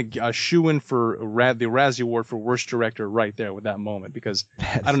have been a shoe-in for the Razzie Award for worst director right there with that moment, because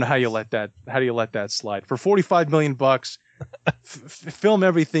I don't know how you let that slide for $45 million. Film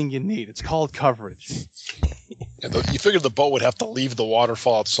everything you need. It's called coverage. You figured the boat would have to leave the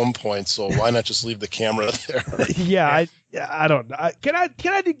waterfall at some point, so why not just leave the camera there? Yeah, I don't know. Can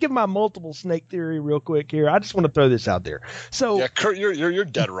I give my multiple snake theory real quick here? I just want to throw this out there. So yeah, Kurt, you're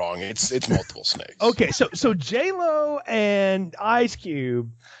dead wrong. It's multiple snakes. Okay, so J-Lo and Ice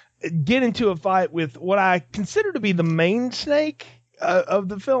Cube get into a fight with what I consider to be the main snake of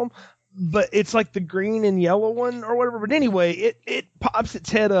the film, but it's like the green and yellow one or whatever. But anyway, it pops its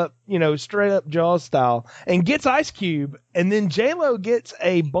head up, straight up Jaws style, and gets Ice Cube, and then J-Lo gets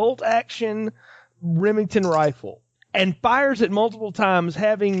a bolt action Remington rifle and fires it multiple times,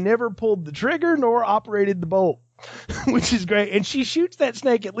 having never pulled the trigger nor operated the bolt, which is great. And she shoots that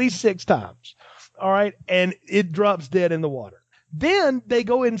snake at least 6 times. All right. And it drops dead in the water. Then they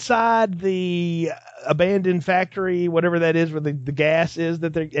go inside the abandoned factory, whatever that is, where the gas is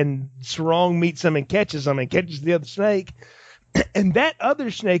and Sarong meets them and catches them and catches the other snake. And that other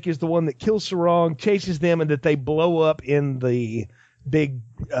snake is the one that kills Sarong, chases them, and that they blow up in the big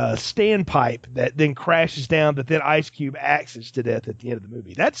standpipe that then crashes down, that then Ice Cube axes to death at the end of the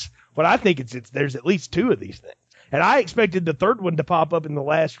movie. That's what I think it's there's at least 2 of these things. And I expected the third one to pop up in the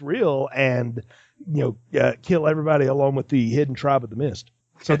last reel and, kill everybody along with the hidden tribe of the mist.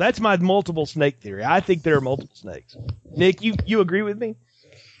 So that's my multiple snake theory. I think there are multiple snakes. Nick, you agree with me?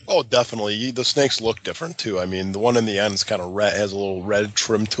 Oh, definitely. The snakes look different too. I mean, the one in the end is kind of red, has a little red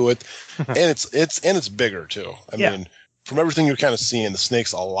trim to it, and it's bigger too. I mean, from everything you're kind of seeing, the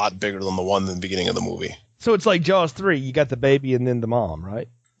snake's a lot bigger than the one in the beginning of the movie. So it's like Jaws 3. You got the baby and then the mom, right?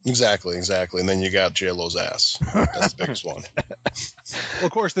 Exactly. And then you got J-Lo's ass. That's the biggest one. Well,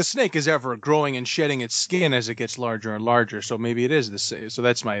 of course, the snake is ever growing and shedding its skin as it gets larger and larger, so maybe it is the same. So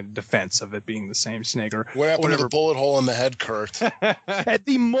that's my defense of it being the same snake. Or what happened to the bullet hole in the head, Kurt? At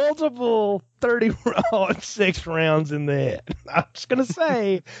the multiple 36 rounds in the head. I was going to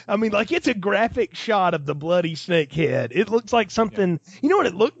say, it's a graphic shot of the bloody snake head. It looks like something, You know what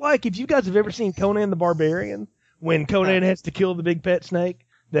it looked like? If you guys have ever seen Conan the Barbarian, when Conan has to kill the big pet snake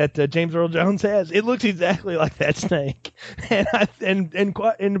that James Earl Jones has, it looks exactly like that snake, and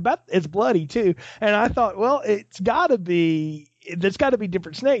about it's bloody too. And I thought, well, there's got to be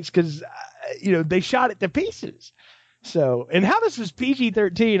different snakes because they shot it to pieces. So, and how this was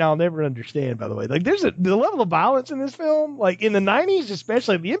PG-13, I'll never understand. By the way, there's the level of violence in this film, like in the 90s,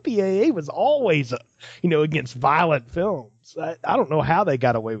 especially the MPAA was always, against violent films. I don't know how they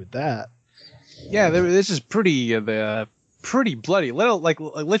got away with that. Yeah, this is pretty bloody.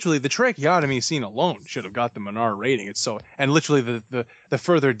 Literally, the tracheotomy scene alone should have got them an R rating. It's so, and literally the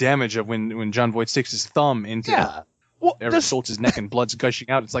further damage of when John Voight sticks his thumb into Eric Stoltz's neck and blood's gushing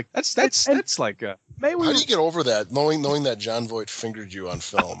out. It's like that's like. How do you get over that, knowing that John Voight fingered you on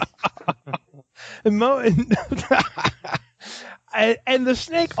film? And the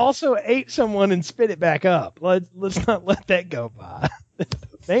snake also ate someone and spit it back up. Let's not let that go by.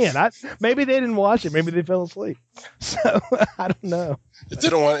 Man, maybe they didn't watch it. Maybe they fell asleep. So I don't know. It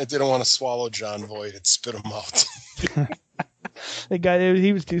didn't want to swallow John Voight. It spit him out. The guy,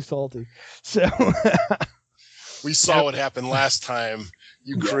 he was too salty. So we saw what happened last time.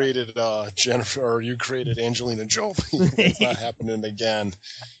 You created Jennifer, or you created Angelina Jolie. It's not happening again.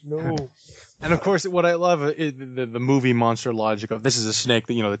 No. And of course, what I love is the movie monster logic of this is a snake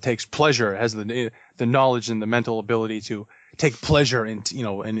that that takes pleasure, has the knowledge and the mental ability to take pleasure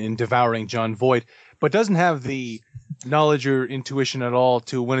in devouring John Voight, but doesn't have the knowledge or intuition at all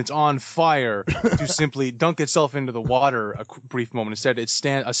to, when it's on fire, to simply dunk itself into the water a brief moment. Instead,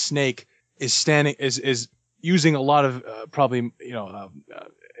 a snake is using a lot of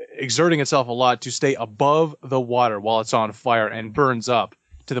exerting itself a lot to stay above the water while it's on fire and burns up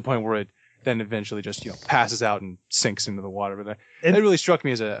to the point where it then eventually just passes out and sinks into the water. But it really struck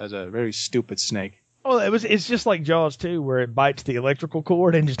me as a very stupid snake. Oh, it's just like Jaws 2, where it bites the electrical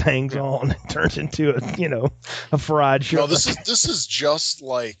cord and just hangs on and turns into a fried shark. No, this is just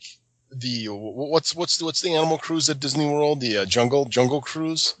like the what's the animal cruise at Disney World? The Jungle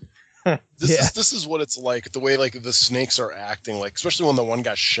Cruise. This is what it's like, the way the snakes are acting, especially when the one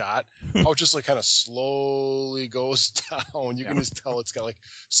got shot, how it just kind of slowly goes down. You can just tell it's got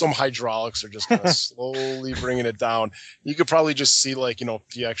some hydraulics are just kind of slowly bringing it down. You could probably just see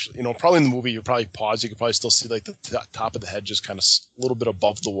if you actually probably in the movie you probably pause, you could probably still see the top of the head just kind of a little bit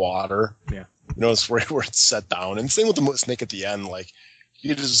above the water. Yeah, it's where it's set down. And same with the snake at the end,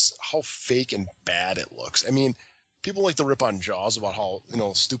 you just how fake and bad it looks. I mean, people like to rip on Jaws about how,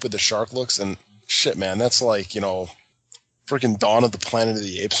 stupid the shark looks, and shit, man, that's like, freaking Dawn of the Planet of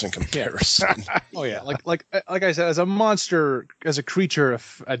the Apes in comparison. Oh yeah, like I said, as a monster, as a creature,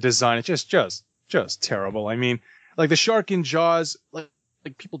 a design, it's just terrible. I mean, like the shark in Jaws, like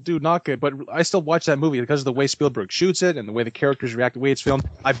people do knock it, but I still watch that movie because of the way Spielberg shoots it and the way the characters react, the way it's filmed.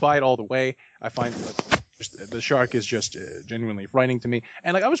 I buy it all the way. I find the shark is just genuinely frightening to me.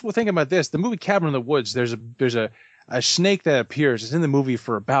 And like I was thinking about this, the movie Cabin in the Woods. There's a snake that appears. It's in the movie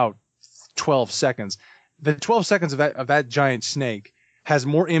for about 12 seconds. The 12 seconds of that giant snake has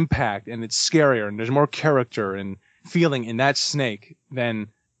more impact, and it's scarier, and there's more character and feeling in that snake than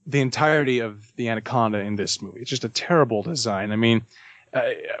the entirety of the anaconda in this movie. It's just a terrible design. I mean,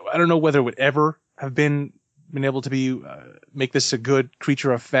 I don't know whether it would ever have been able to be make this a good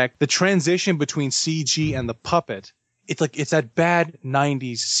creature effect. The transition between CG and the puppet, it's that bad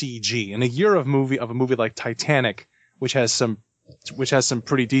 90s CG. In a year of a movie like Titanic, which has some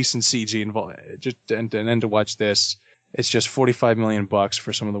pretty decent CG involved, and then to watch this, it's just $45 million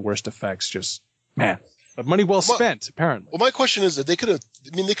for some of the worst effects. Just, man, but money well spent, apparently. Well, my question is that they could have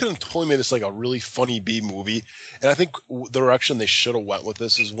totally made this like a really funny B movie, and I think the direction they should have went with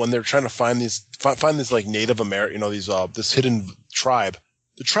this is when they're trying to find these like Native American, this hidden tribe.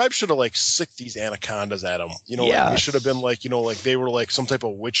 The tribe should have like sicked these anacondas at them. Like, it should have been like, like they were like some type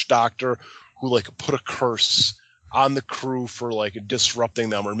of witch doctor who like put a curse on the crew for like disrupting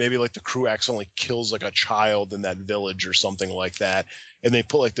them, or maybe like the crew accidentally kills like a child in that village or something like that, and they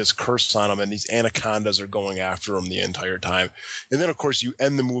put like this curse on them, and these anacondas are going after them the entire time. And then of course you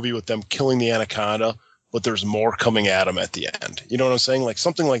end the movie with them killing the anaconda, but there's more coming at them at the end. You know what I'm saying? Like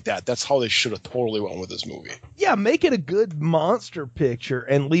something like that. That's how they should have totally went with this movie. Yeah, make it a good monster picture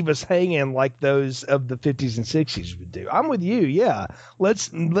and leave us hanging like those of the 50s and 60s would do. I'm with you. Yeah,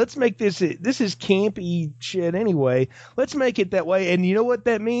 let's make this. This is campy shit anyway. Let's make it that way. And you know what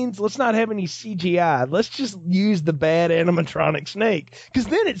that means? Let's not have any CGI. Let's just use the bad animatronic snake, because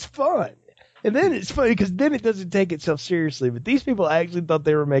then it's fun. And then it's funny because then it doesn't take itself seriously. But these people actually thought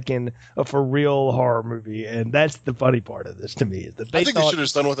they were making a for real horror movie, and that's the funny part of this to me. Is that I think they should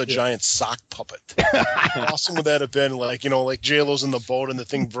have done with a giant sock puppet. How awesome would that have been? Like like J-Lo's in the boat and the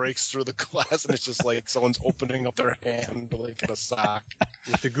thing breaks through the glass, and it's just like someone's opening up their hand like in a sock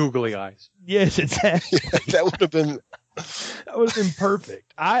with the googly eyes. Yes, exactly. Yeah, that would have been. That would have been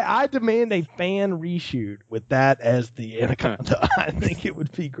perfect. I demand a fan reshoot with that as the anaconda. I think it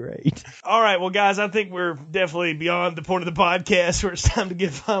would be great. All right, well, guys, I think we're definitely beyond the point of the podcast where it's time to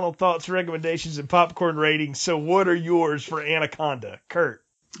give final thoughts, recommendations, and popcorn ratings. So what are yours for Anaconda? Kurt?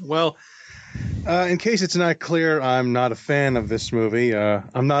 Well, in case it's not clear, I'm not a fan of this movie.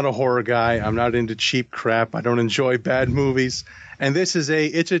 I'm not a horror guy. I'm not into cheap crap. I don't enjoy bad movies. And this is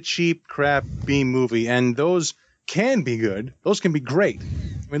it's a cheap crap B movie. And those can be good. Those can be great.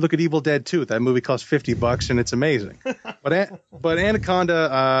 I mean, look at Evil Dead 2. That movie cost $50 and it's amazing. But Anaconda,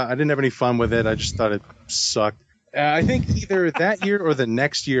 I didn't have any fun with it. I just thought it sucked. I think either that year or the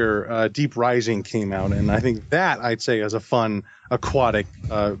next year, Deep Rising came out, and I think that I'd say is a fun aquatic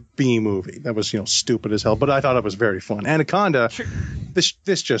B movie. That was stupid as hell, but I thought it was very fun. Anaconda, this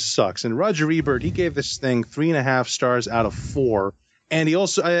just sucks. And Roger Ebert, he gave this thing 3.5 stars out of 4. And he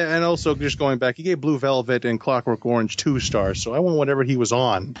also just going back, he gave Blue Velvet and Clockwork Orange 2 stars. So I want whatever he was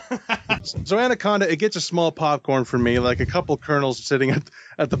on. So Anaconda, it gets a small popcorn for me, like a couple kernels sitting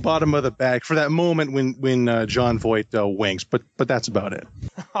at the bottom of the bag for that moment when Jon Voight winks. But that's about it.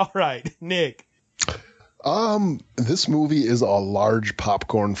 All right, Nick. This movie is a large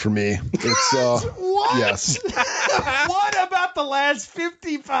popcorn for me. It's what? Yes. What about the last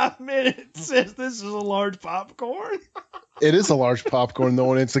 55 minutes says this is a large popcorn? It is a large popcorn,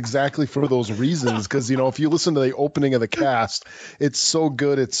 though, and it's exactly for those reasons. Because, if you listen to the opening of the cast, it's so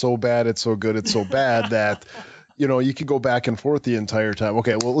good, it's so bad, it's so good, it's so bad that, you can go back and forth the entire time.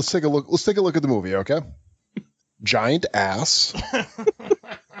 Okay, well, let's take a look. Let's take a look at the movie, okay? Giant ass,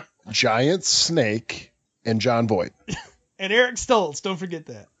 giant snake, and Jon Voight. And Eric Stoltz, don't forget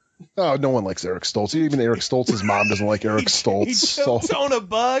that. Oh, no one likes Eric Stoltz. Even Eric Stoltz's mom doesn't like Eric Stoltz. He jumps on a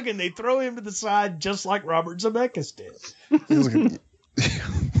bug and they throw him to the side just like Robert Zemeckis did.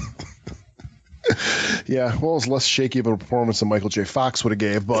 Yeah, well, it's less shaky of a performance than Michael J. Fox would have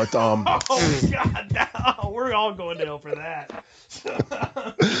gave, but oh God, no, we're all going to hell for that.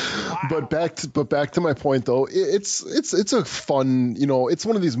 Wow. But back to my point though, it's a fun, it's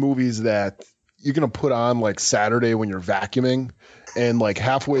one of these movies that you're gonna put on like Saturday when you're vacuuming, and like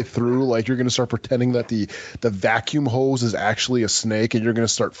halfway through, like you're gonna start pretending that the vacuum hose is actually a snake, and you're gonna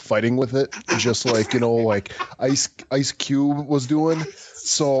start fighting with it, just like like Ice Cube was doing.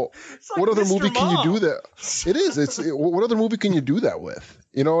 So It's like what other Mr. movie can you do Mom. that? It is. What other movie can you do that with?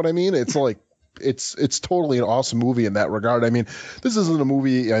 You know what I mean? It's like it's totally an awesome movie in that regard. I mean, this isn't a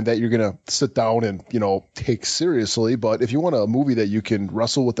movie that you're gonna sit down and take seriously, but if you want a movie that you can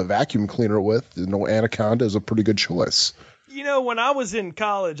wrestle with a vacuum cleaner with, Anaconda is a pretty good choice. When I was in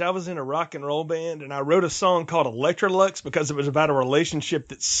college, I was in a rock and roll band, and I wrote a song called Electrolux because it was about a relationship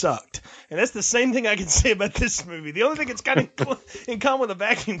that sucked. And that's the same thing I can say about this movie. The only thing it's got in common with a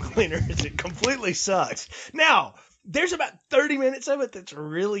vacuum cleaner is it completely sucks. Now, there's about 30 minutes of it that's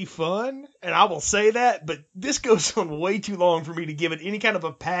really fun, and I will say that, but this goes on way too long for me to give it any kind of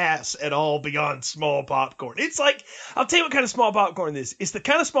a pass at all beyond small popcorn. It's like, I'll tell you what kind of small popcorn this is. It's the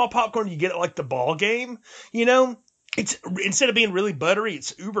kind of small popcorn you get at like the ball game, It's instead of being really buttery,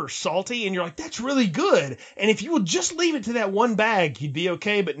 it's uber salty, and you're like, that's really good. And if you would just leave it to that one bag, you'd be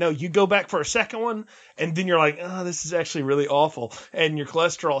okay. But no, you go back for a second one, and then you're like, oh, this is actually really awful. And your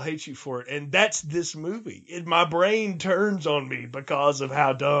cholesterol hates you for it. And that's this movie. My brain turns on me because of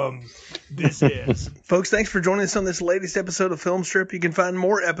how dumb this is. Folks, thanks for joining us on this latest episode of Film Strip. You can find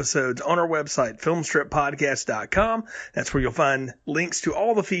more episodes on our website, filmstrippodcast.com. That's where you'll find links to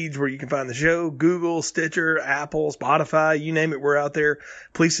all the feeds where you can find the show, Google, Stitcher, Apple, Spotify, you name it, we're out there.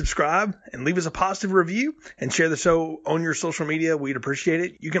 Please subscribe and leave us a positive review and share the show on your social media. We'd appreciate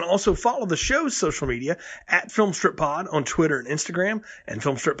it. You can also follow the show's social media at FilmstripPod on Twitter and Instagram, and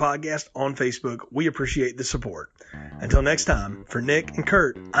Filmstrip Podcast on Facebook. We appreciate the support. Until next time, for Nick and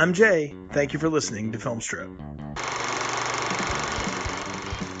Kurt, I'm Jay. Thank you for listening to Filmstrip.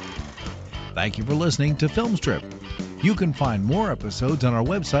 Thank you for listening to Filmstrip. You can find more episodes on our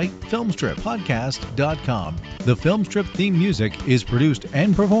website, filmstrippodcast.com. The Filmstrip theme music is produced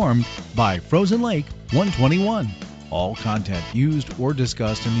and performed by Frozen Lake 121. All content used or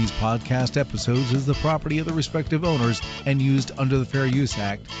discussed in these podcast episodes is the property of the respective owners and used under the Fair Use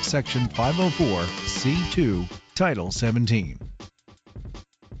Act, Section 504, C2, Title 17.